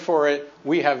my word for it.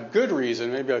 We have good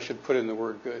reason. Maybe I should put in the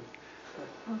word good.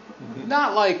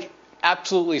 Not like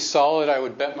absolutely solid, I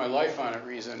would bet my life on it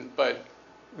reason, but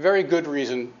very good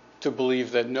reason to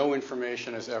believe that no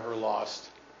information is ever lost.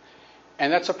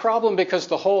 And that's a problem because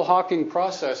the whole Hawking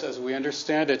process, as we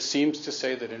understand it, seems to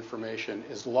say that information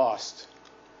is lost.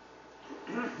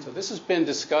 So this has been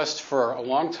discussed for a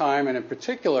long time, and in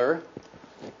particular,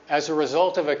 as a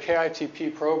result of a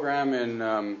KITP program in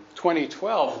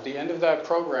 2012, at the end of that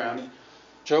program,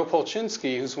 Joe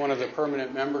Polchinski, who's one of the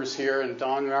permanent members here, and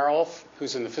Don Marolf,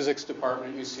 who's in the physics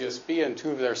department at UCSB, and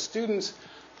two of their students,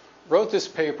 wrote this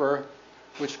paper,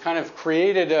 which kind of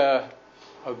created a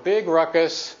big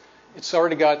ruckus. It's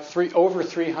already got over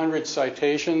 300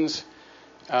 citations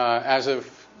as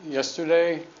of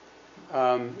yesterday.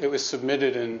 It was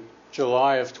submitted in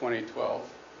July of 2012.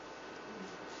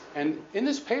 And in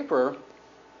this paper,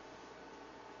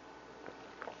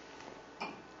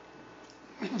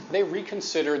 they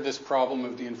reconsidered this problem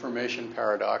of the information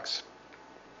paradox.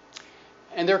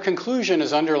 And their conclusion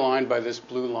is underlined by this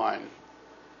blue line.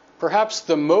 Perhaps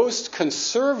the most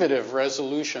conservative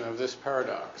resolution of this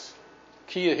paradox,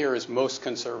 key here is most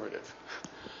conservative,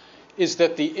 is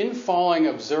that the infalling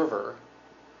observer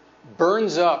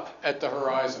burns up at the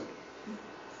horizon.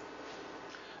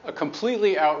 A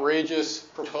completely outrageous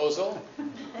proposal.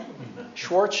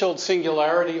 Schwarzschild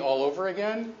singularity all over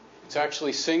again. It's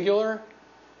actually singular.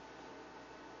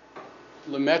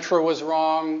 Lemaitre was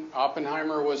wrong,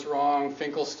 Oppenheimer was wrong,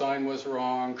 Finkelstein was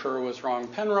wrong, Kerr was wrong,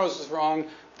 Penrose was wrong.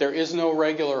 There is no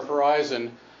regular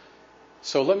horizon.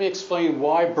 So let me explain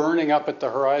why burning up at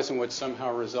the horizon would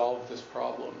somehow resolve this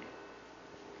problem.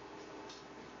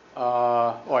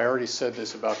 I already said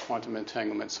this about quantum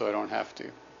entanglement, so I don't have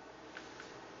to.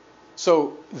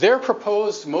 So their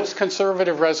proposed most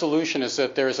conservative resolution is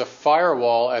that there's a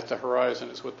firewall at the horizon,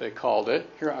 is what they called it.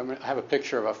 Here, I have a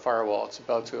picture of a firewall. It's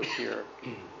about to appear.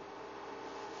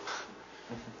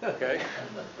 Okay.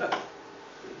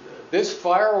 This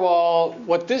firewall,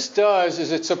 what this does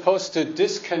is it's supposed to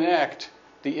disconnect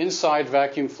the inside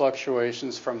vacuum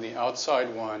fluctuations from the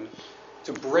outside one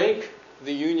to break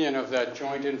the union of that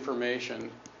joint information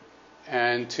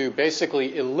and to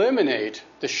basically eliminate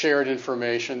the shared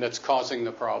information that's causing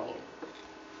the problem.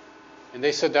 And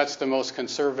they said that's the most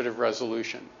conservative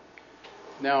resolution.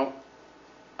 Now,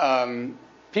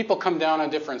 people come down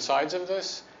on different sides of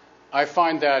this. I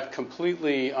find that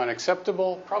completely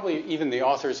unacceptable. Probably even the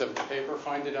authors of the paper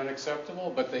find it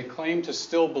unacceptable, but they claim to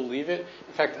still believe it.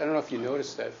 In fact, I don't know if you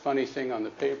noticed that funny thing on the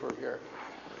paper here.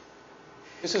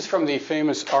 This is from the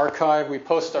famous archive. We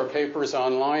post our papers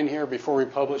online here before we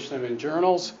publish them in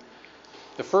journals.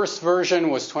 The first version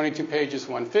was 22 pages,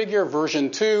 one figure. Version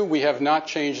 2, we have not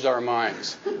changed our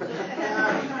minds.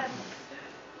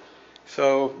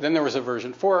 So then there was a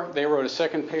version 4. They wrote a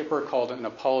second paper called An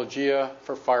Apologia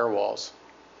for Firewalls.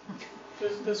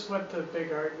 Is this what the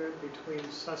big argument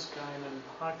between Susskind and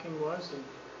Hawking was? And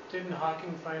didn't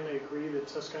Hawking finally agree that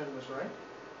Susskind was right?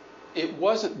 It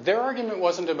wasn't. Their argument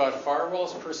wasn't about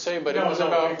firewalls per se, but it was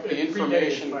about the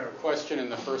information question in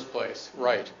the first place.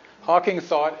 Right. Hawking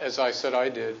thought, as I said I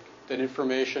did, that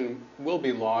information will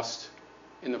be lost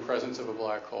in the presence of a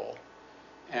black hole.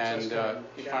 And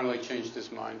he finally changed his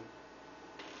mind.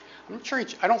 I'm not sure.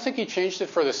 I don't think he changed it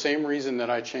for the same reason that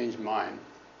I changed mine.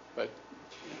 But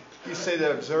you say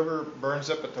the observer burns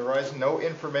up at the horizon. No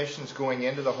information's going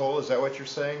into the hole. Is that what you're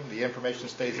saying? The information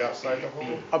stays outside the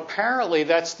hole? Apparently,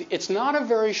 it's not a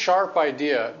very sharp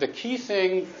idea. The key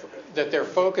thing that they're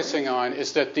focusing on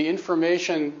is that the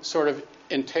information sort of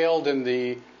entailed in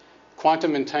the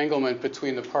quantum entanglement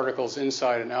between the particles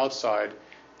inside and outside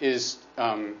is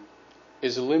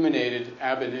eliminated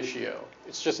ab initio.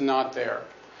 It's just not there.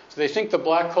 So they think the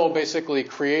black hole basically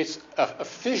creates a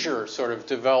fissure sort of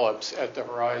develops at the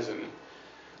horizon,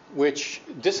 which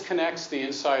disconnects the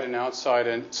inside and outside,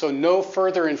 and so no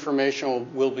further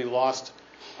information will be lost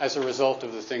as a result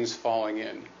of the things falling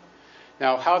in.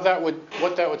 Now,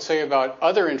 what that would say about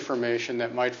other information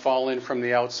that might fall in from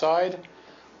the outside,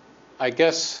 I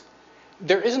guess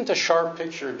there isn't a sharp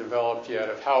picture developed yet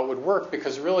of how it would work,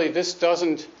 because really this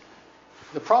doesn't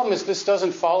The problem is this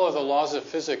doesn't follow the laws of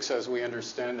physics as we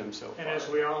understand them so far. And as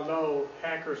we all know,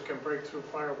 hackers can break through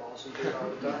firewalls and do it all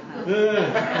the time.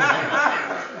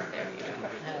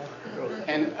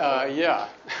 And yeah,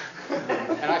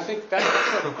 and I think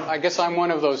I guess I'm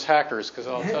one of those hackers because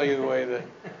I'll tell you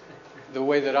the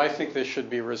way that I think this should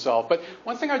be resolved. But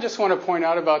one thing I just want to point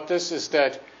out about this is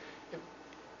that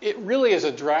it really is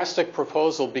a drastic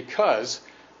proposal because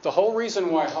the whole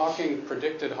reason why Hawking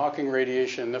predicted Hawking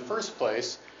radiation in the first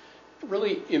place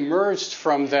really emerged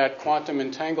from that quantum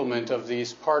entanglement of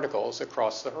these particles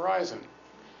across the horizon.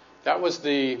 That was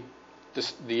the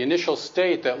initial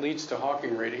state that leads to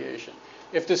Hawking radiation.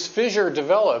 If this fissure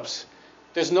develops,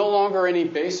 there's no longer any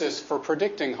basis for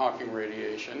predicting Hawking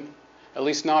radiation, at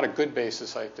least not a good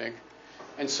basis, I think.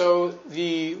 And so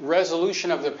the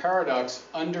resolution of the paradox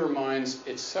undermines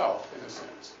itself, in a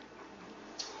sense.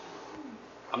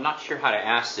 I'm not sure how to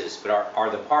ask this, but are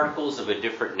the particles of a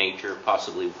different nature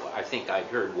possibly? I think I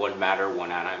heard one matter, one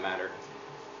antimatter.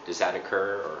 Does that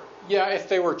occur? Or? Yeah, if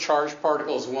they were charged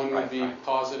particles, one would be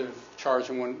positive charge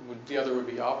and the other would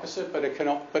be opposite.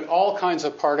 But all kinds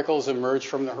of particles emerge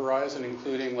from the horizon,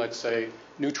 including, let's say,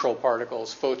 neutral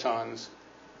particles, photons,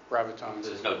 gravitons.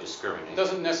 There's no discrimination. It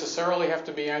doesn't necessarily have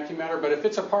to be antimatter, but if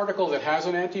it's a particle that has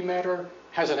an antimatter,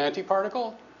 has an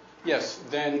antiparticle, yes,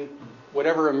 then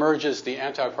whatever emerges, the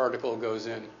antiparticle goes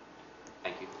in.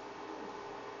 Thank you.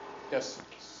 Yes?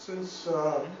 Since,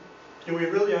 do we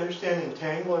really understand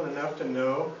entanglement enough to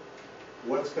know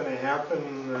what's going to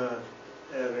happen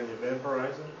at an event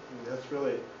horizon? I mean, that's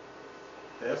really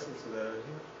the essence of that,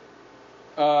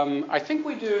 isn't it? I think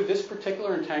we do this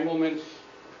particular entanglement.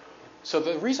 So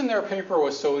the reason their paper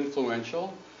was so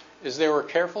influential is they were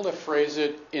careful to phrase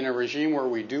it in a regime where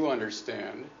we do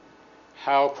understand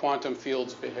how quantum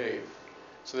fields behave.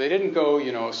 So they didn't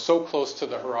go, so close to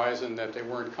the horizon that they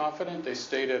weren't confident. They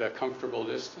stayed at a comfortable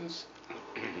distance.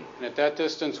 And at that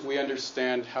distance, we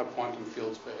understand how quantum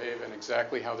fields behave and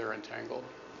exactly how they're entangled.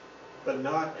 But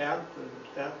not at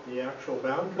the actual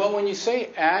boundary? Well, when you say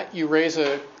at, you raise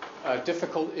a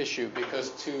difficult issue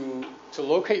because to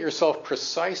locate yourself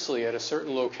precisely at a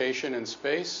certain location in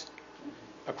space,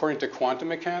 according to quantum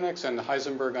mechanics and the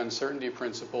Heisenberg uncertainty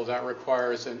principle, that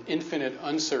requires an infinite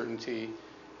uncertainty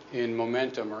in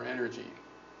momentum or energy.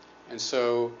 And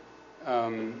so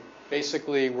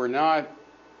basically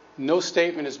no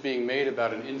statement is being made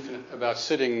about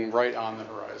sitting right on the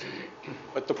horizon.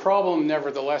 But the problem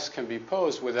nevertheless can be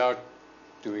posed without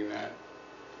doing that.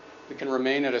 We can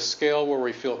remain at a scale where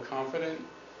we feel confident,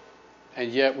 and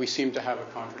yet we seem to have a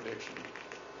contradiction.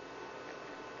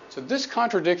 So this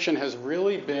contradiction has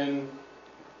really been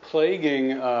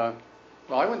plaguing,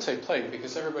 well, I wouldn't say plague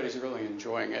because everybody's really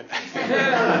enjoying it.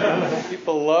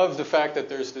 People love the fact that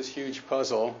there's this huge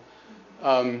puzzle.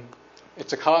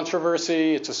 It's a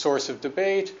controversy, it's a source of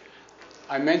debate.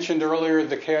 I mentioned earlier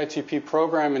the KITP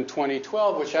program in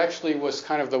 2012, which actually was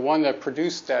kind of the one that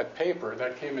produced that paper.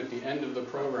 That came at the end of the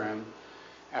program.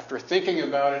 After thinking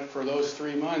about it for those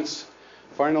 3 months,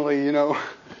 finally,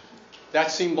 that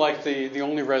seemed like the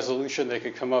only resolution they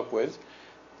could come up with.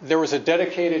 There was a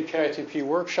dedicated KITP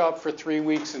workshop for 3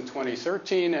 weeks in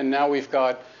 2013, and now we've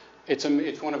got, it's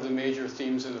one of the major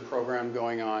themes in the program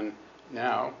going on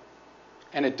now.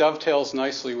 And it dovetails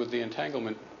nicely with the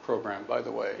entanglement program, by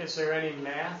the way. Is there any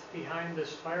math behind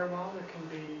this firewall that can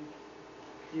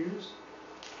be used?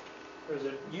 Or is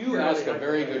it You ask a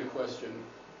very good question.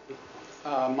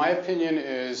 My opinion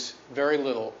is very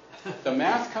little. The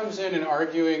math comes in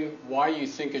arguing why you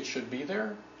think it should be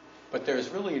there, but there's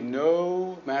really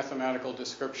no mathematical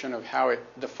description of how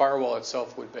the firewall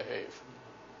itself would behave.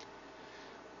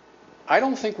 I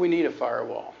don't think we need a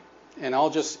firewall. And I'll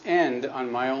just end on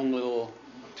my own little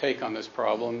take on this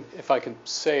problem, if I can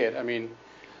say it,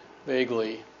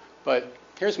 vaguely. But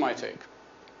here's my take.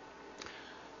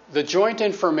 The joint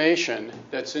information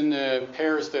that's in the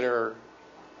pairs that are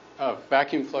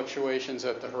vacuum fluctuations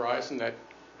at the horizon that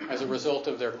as a result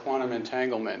of their quantum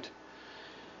entanglement,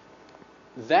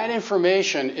 that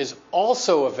information is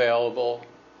also available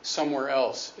somewhere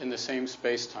else in the same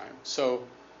space-time. So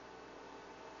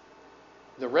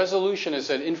the resolution is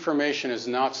that information is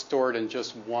not stored in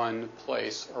just one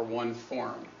place or one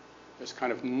form. There's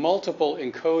kind of multiple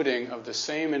encoding of the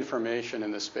same information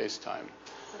in the space-time.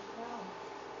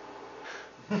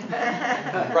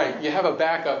 Right, you have a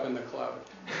backup in the cloud.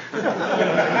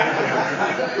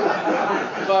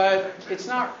 But it's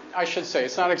not, I should say,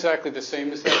 it's not exactly the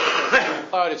same as that. Because in the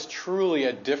cloud, it's truly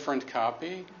a different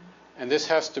copy. And this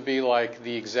has to be like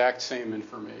the exact same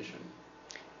information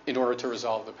in order to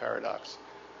resolve the paradox.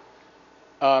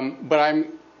 But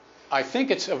I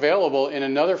think it's available in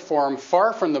another form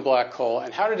far from the black hole.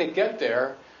 And how did it get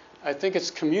there? I think it's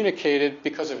communicated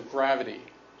because of gravity.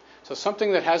 So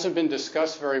something that hasn't been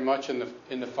discussed very much in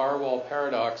the firewall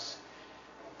paradox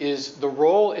is the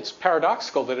role, it's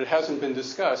paradoxical that it hasn't been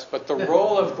discussed, but the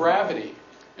role of gravity,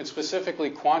 and specifically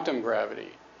quantum gravity.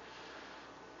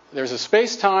 There's a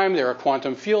space-time, there are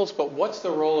quantum fields, but what's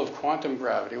the role of quantum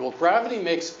gravity? Well, gravity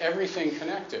makes everything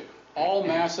connected. All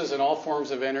masses and all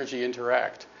forms of energy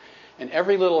interact. And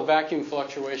every little vacuum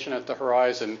fluctuation at the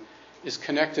horizon is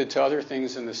connected to other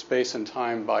things in the space and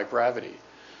time by gravity.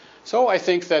 So I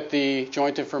think that the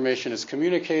joint information is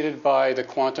communicated by the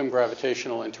quantum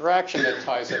gravitational interaction that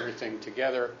ties everything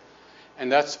together.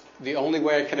 And that's the only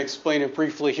way I can explain it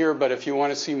briefly here, but if you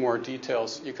want to see more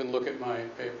details, you can look at my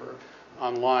paper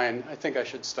online. I think I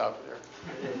should stop there.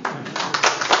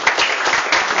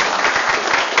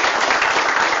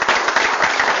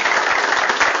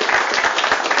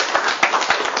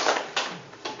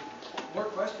 More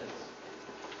questions?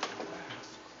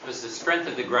 Does the strength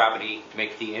of the gravity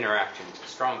make the interaction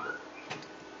stronger?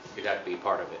 Could that be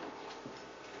part of it?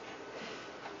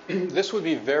 This would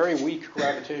be very weak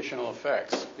gravitational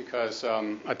effects because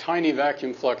a tiny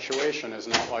vacuum fluctuation is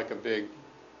not like a big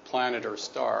planet or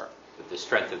star. But the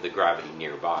strength of the gravity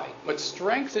nearby. But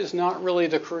strength is not really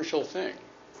the crucial thing.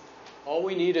 All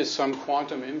we need is some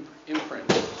quantum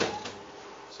imprint.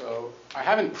 So I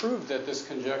haven't proved that this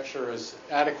conjecture is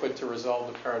adequate to resolve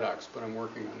the paradox, but I'm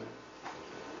working on it.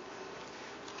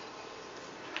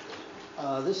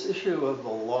 This issue of the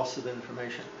loss of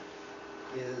information,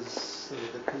 is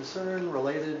the concern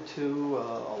related to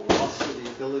a loss of the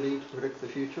ability to predict the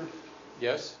future?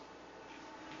 Yes?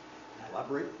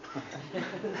 Elaborate.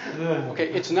 Okay,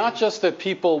 it's not just that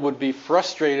people would be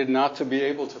frustrated not to be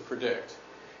able to predict.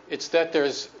 It's that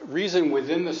there's reason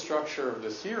within the structure of the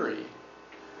theory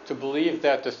to believe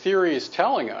that the theory is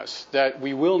telling us that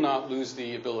we will not lose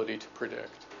the ability to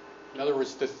predict. In other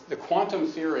words, the quantum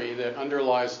theory that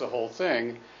underlies the whole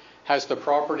thing has the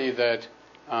property that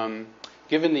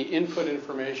given the input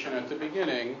information at the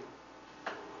beginning,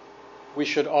 we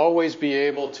should always be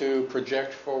able to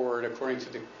project forward according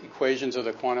to the equations of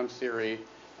the quantum theory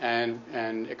and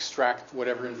extract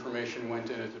whatever information went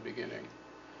in at the beginning.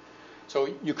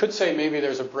 So you could say maybe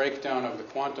there's a breakdown of the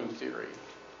quantum theory.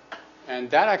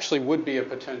 And that actually would be a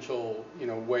potential,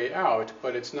 way out,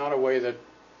 but it's not a way that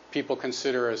people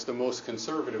consider as the most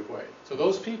conservative way. So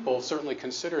those people certainly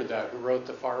considered that who wrote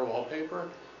the firewall paper.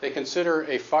 They consider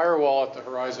a firewall at the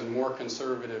horizon more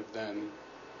conservative than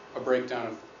a breakdown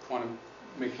of quantum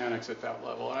mechanics at that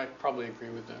level. And I probably agree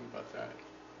with them about that.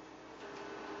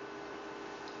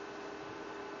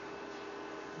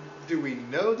 Do we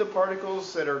know the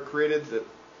particles that are created that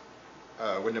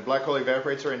when the black hole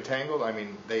evaporates are entangled? I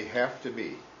mean, they have to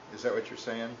be. Is that what you're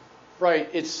saying? Right.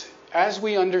 It's as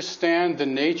we understand the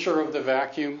nature of the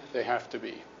vacuum, they have to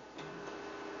be.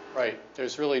 Right.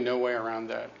 There's really no way around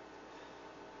that.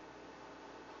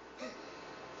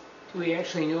 Do we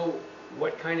actually know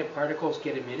what kind of particles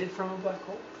get emitted from a black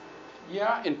hole?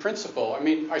 Yeah, in principle. I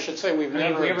mean, I should say we've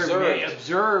never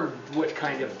observed what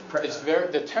kind of...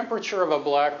 the temperature of a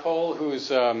black hole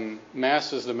whose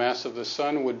mass is the mass of the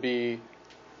sun would be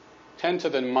 10 to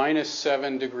the minus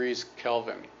 7 degrees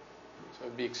Kelvin. So it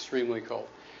would be extremely cold.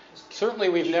 Certainly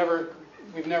we've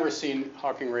never seen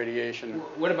Hawking radiation.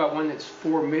 What about one that's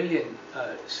 4 million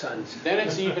suns? Then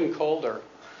it's even colder.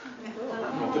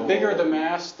 The bigger the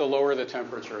mass, the lower the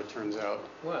temperature, it turns out.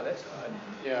 Wow, that's odd.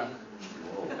 Yeah.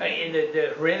 And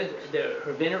the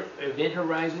event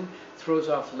horizon throws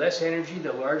off less energy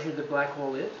the larger the black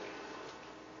hole is?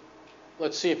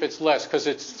 Let's see if it's less, because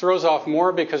it throws off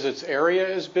more because its area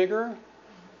is bigger,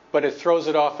 but it throws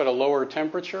it off at a lower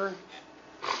temperature.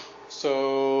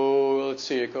 So let's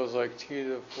see, it goes like T to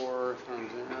the 4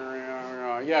 times the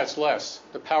area. Yeah, it's less.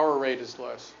 The power rate is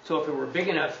less. So if it were big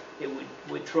enough, it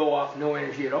would throw off no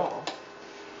energy at all.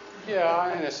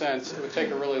 Yeah, in a sense. It would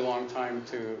take a really long time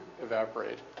to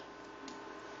evaporate.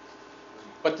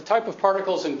 But the type of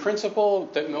particles in principle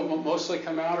that mostly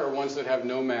come out are ones that have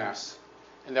no mass.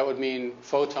 And that would mean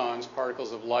photons,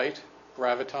 particles of light,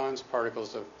 gravitons,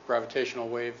 particles of gravitational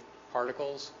wave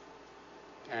particles,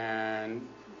 and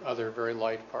other very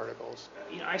light particles.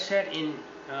 I sat in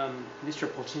Mr.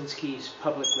 Polchinski's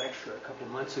public lecture a couple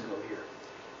months ago here.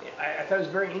 I thought it was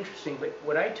very interesting, but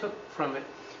what I took from it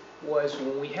was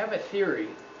when we have a theory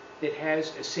that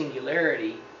has a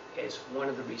singularity as one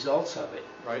of the results of it,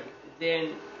 right,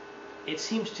 then it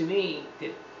seems to me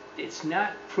that it's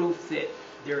not proof that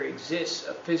there exists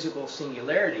a physical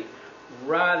singularity,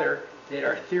 rather that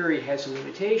our theory has a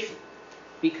limitation,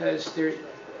 because there's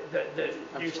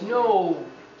no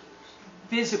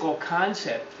physical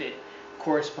concept that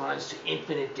corresponds to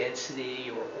infinite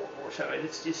density or something.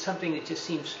 It's something that just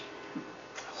seems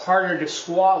harder to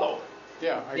swallow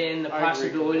than the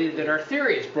possibility that our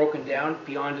theory is broken down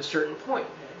beyond a certain point.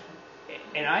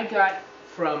 And I got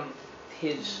from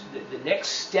the next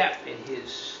step in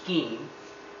his scheme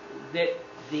that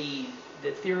the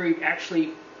theory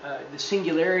actually, the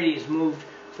singularity is moved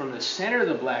from the center of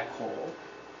the black hole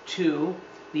to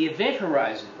the event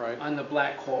horizon on the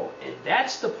black hole. And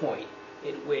that's the point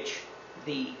at which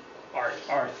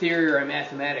our theory or our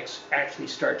mathematics actually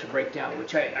start to break down,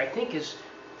 which I think is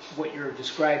what you're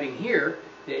describing here,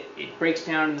 that it breaks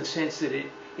down in the sense that it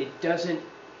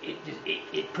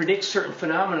predicts certain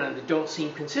phenomena that don't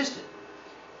seem consistent.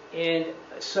 And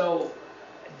so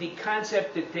the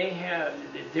concept that they have,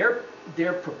 that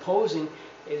they're proposing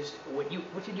is what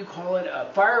did you call it? A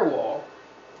firewall.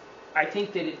 I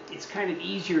think that it's kind of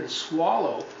easier to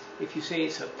swallow if you say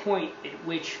it's a point at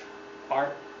which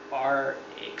our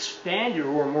expanded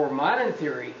or more modern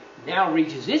theory now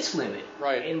reaches its limit,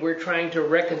 and we're trying to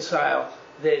reconcile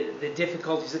the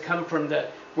difficulties that come from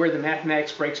where the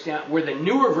mathematics breaks down, where the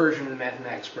newer version of the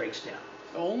mathematics breaks down.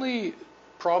 The only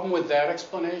problem with that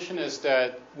explanation is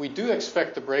that we do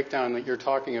expect the breakdown that you're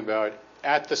talking about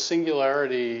at the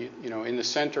singularity, in the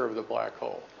center of the black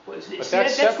hole. But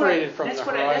that's separated from the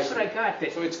horizon. That's what I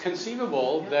got. So it's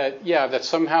conceivable that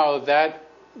somehow that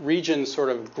region sort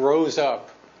of grows up,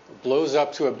 blows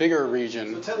up to a bigger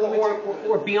region.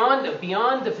 Or beyond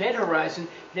the event horizon,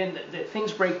 then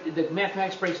the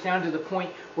mathematics breaks down to the point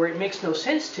where it makes no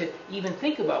sense to even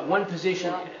think about one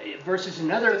position versus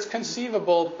another. It's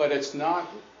conceivable, but it's not,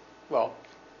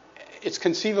 it's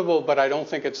conceivable, but I don't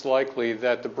think it's likely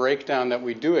that the breakdown that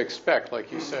we do expect,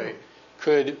 like you say,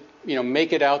 could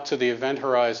make it out to the event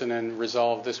horizon and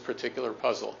resolve this particular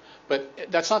puzzle.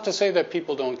 But that's not to say that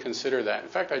people don't consider that. In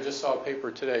fact, I just saw a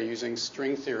paper today using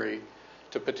string theory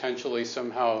to potentially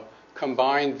somehow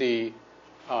combine the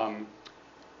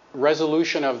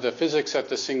resolution of the physics at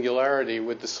the singularity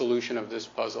with the solution of this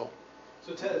puzzle.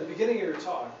 So Ted, at the beginning of your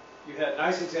talk, you had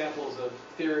nice examples of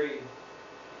theory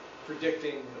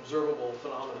predicting observable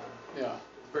phenomena. Yeah.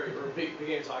 Very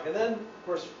beginning of talk. And then, of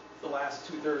course, the last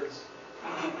two-thirds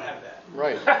didn't have that.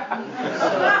 Right.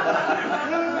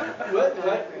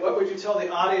 What would you tell the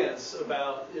audience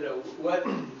about,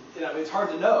 it's hard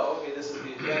to know. I mean, this is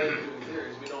the advantage of doing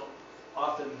theories. We don't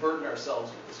often burden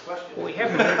ourselves with this question. Well, we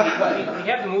have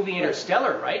the movie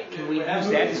Interstellar, right? Can we use that?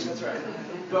 That's right.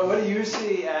 But what do you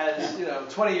see as,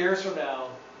 20 years from now,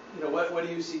 what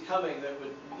do you see coming that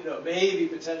would, maybe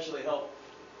potentially help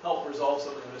resolve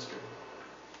some of the mystery?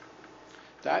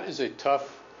 That is a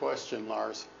tough question,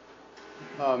 Lars.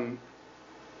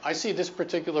 I see this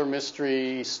particular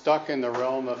mystery stuck in the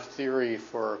realm of theory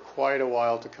for quite a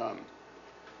while to come.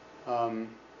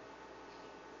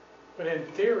 But in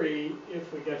theory,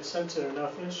 if we get sensitive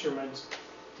enough instruments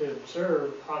to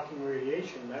observe Hawking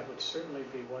radiation, that would certainly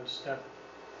be one step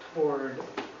toward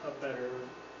a better...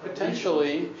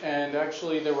 Potentially, and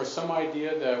actually there was some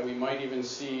idea that we might even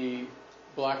see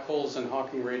black holes and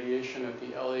Hawking radiation at the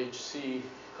LHC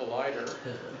collider.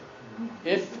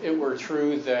 If it were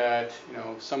true that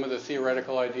some of the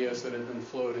theoretical ideas that had been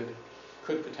floated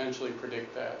could potentially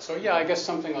predict that. So yeah, I guess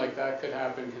something like that could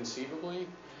happen conceivably.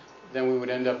 Then we would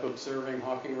end up observing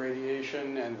Hawking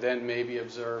radiation and then maybe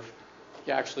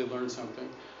actually learn something.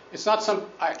 It's not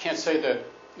I can't say that,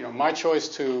 my choice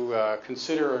to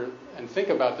consider and think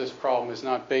about this problem is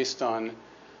not based on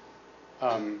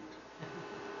the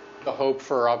hope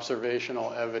for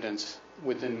observational evidence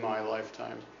within my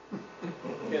lifetime.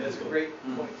 Yeah, that's a great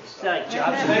point. It's like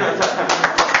Jobson.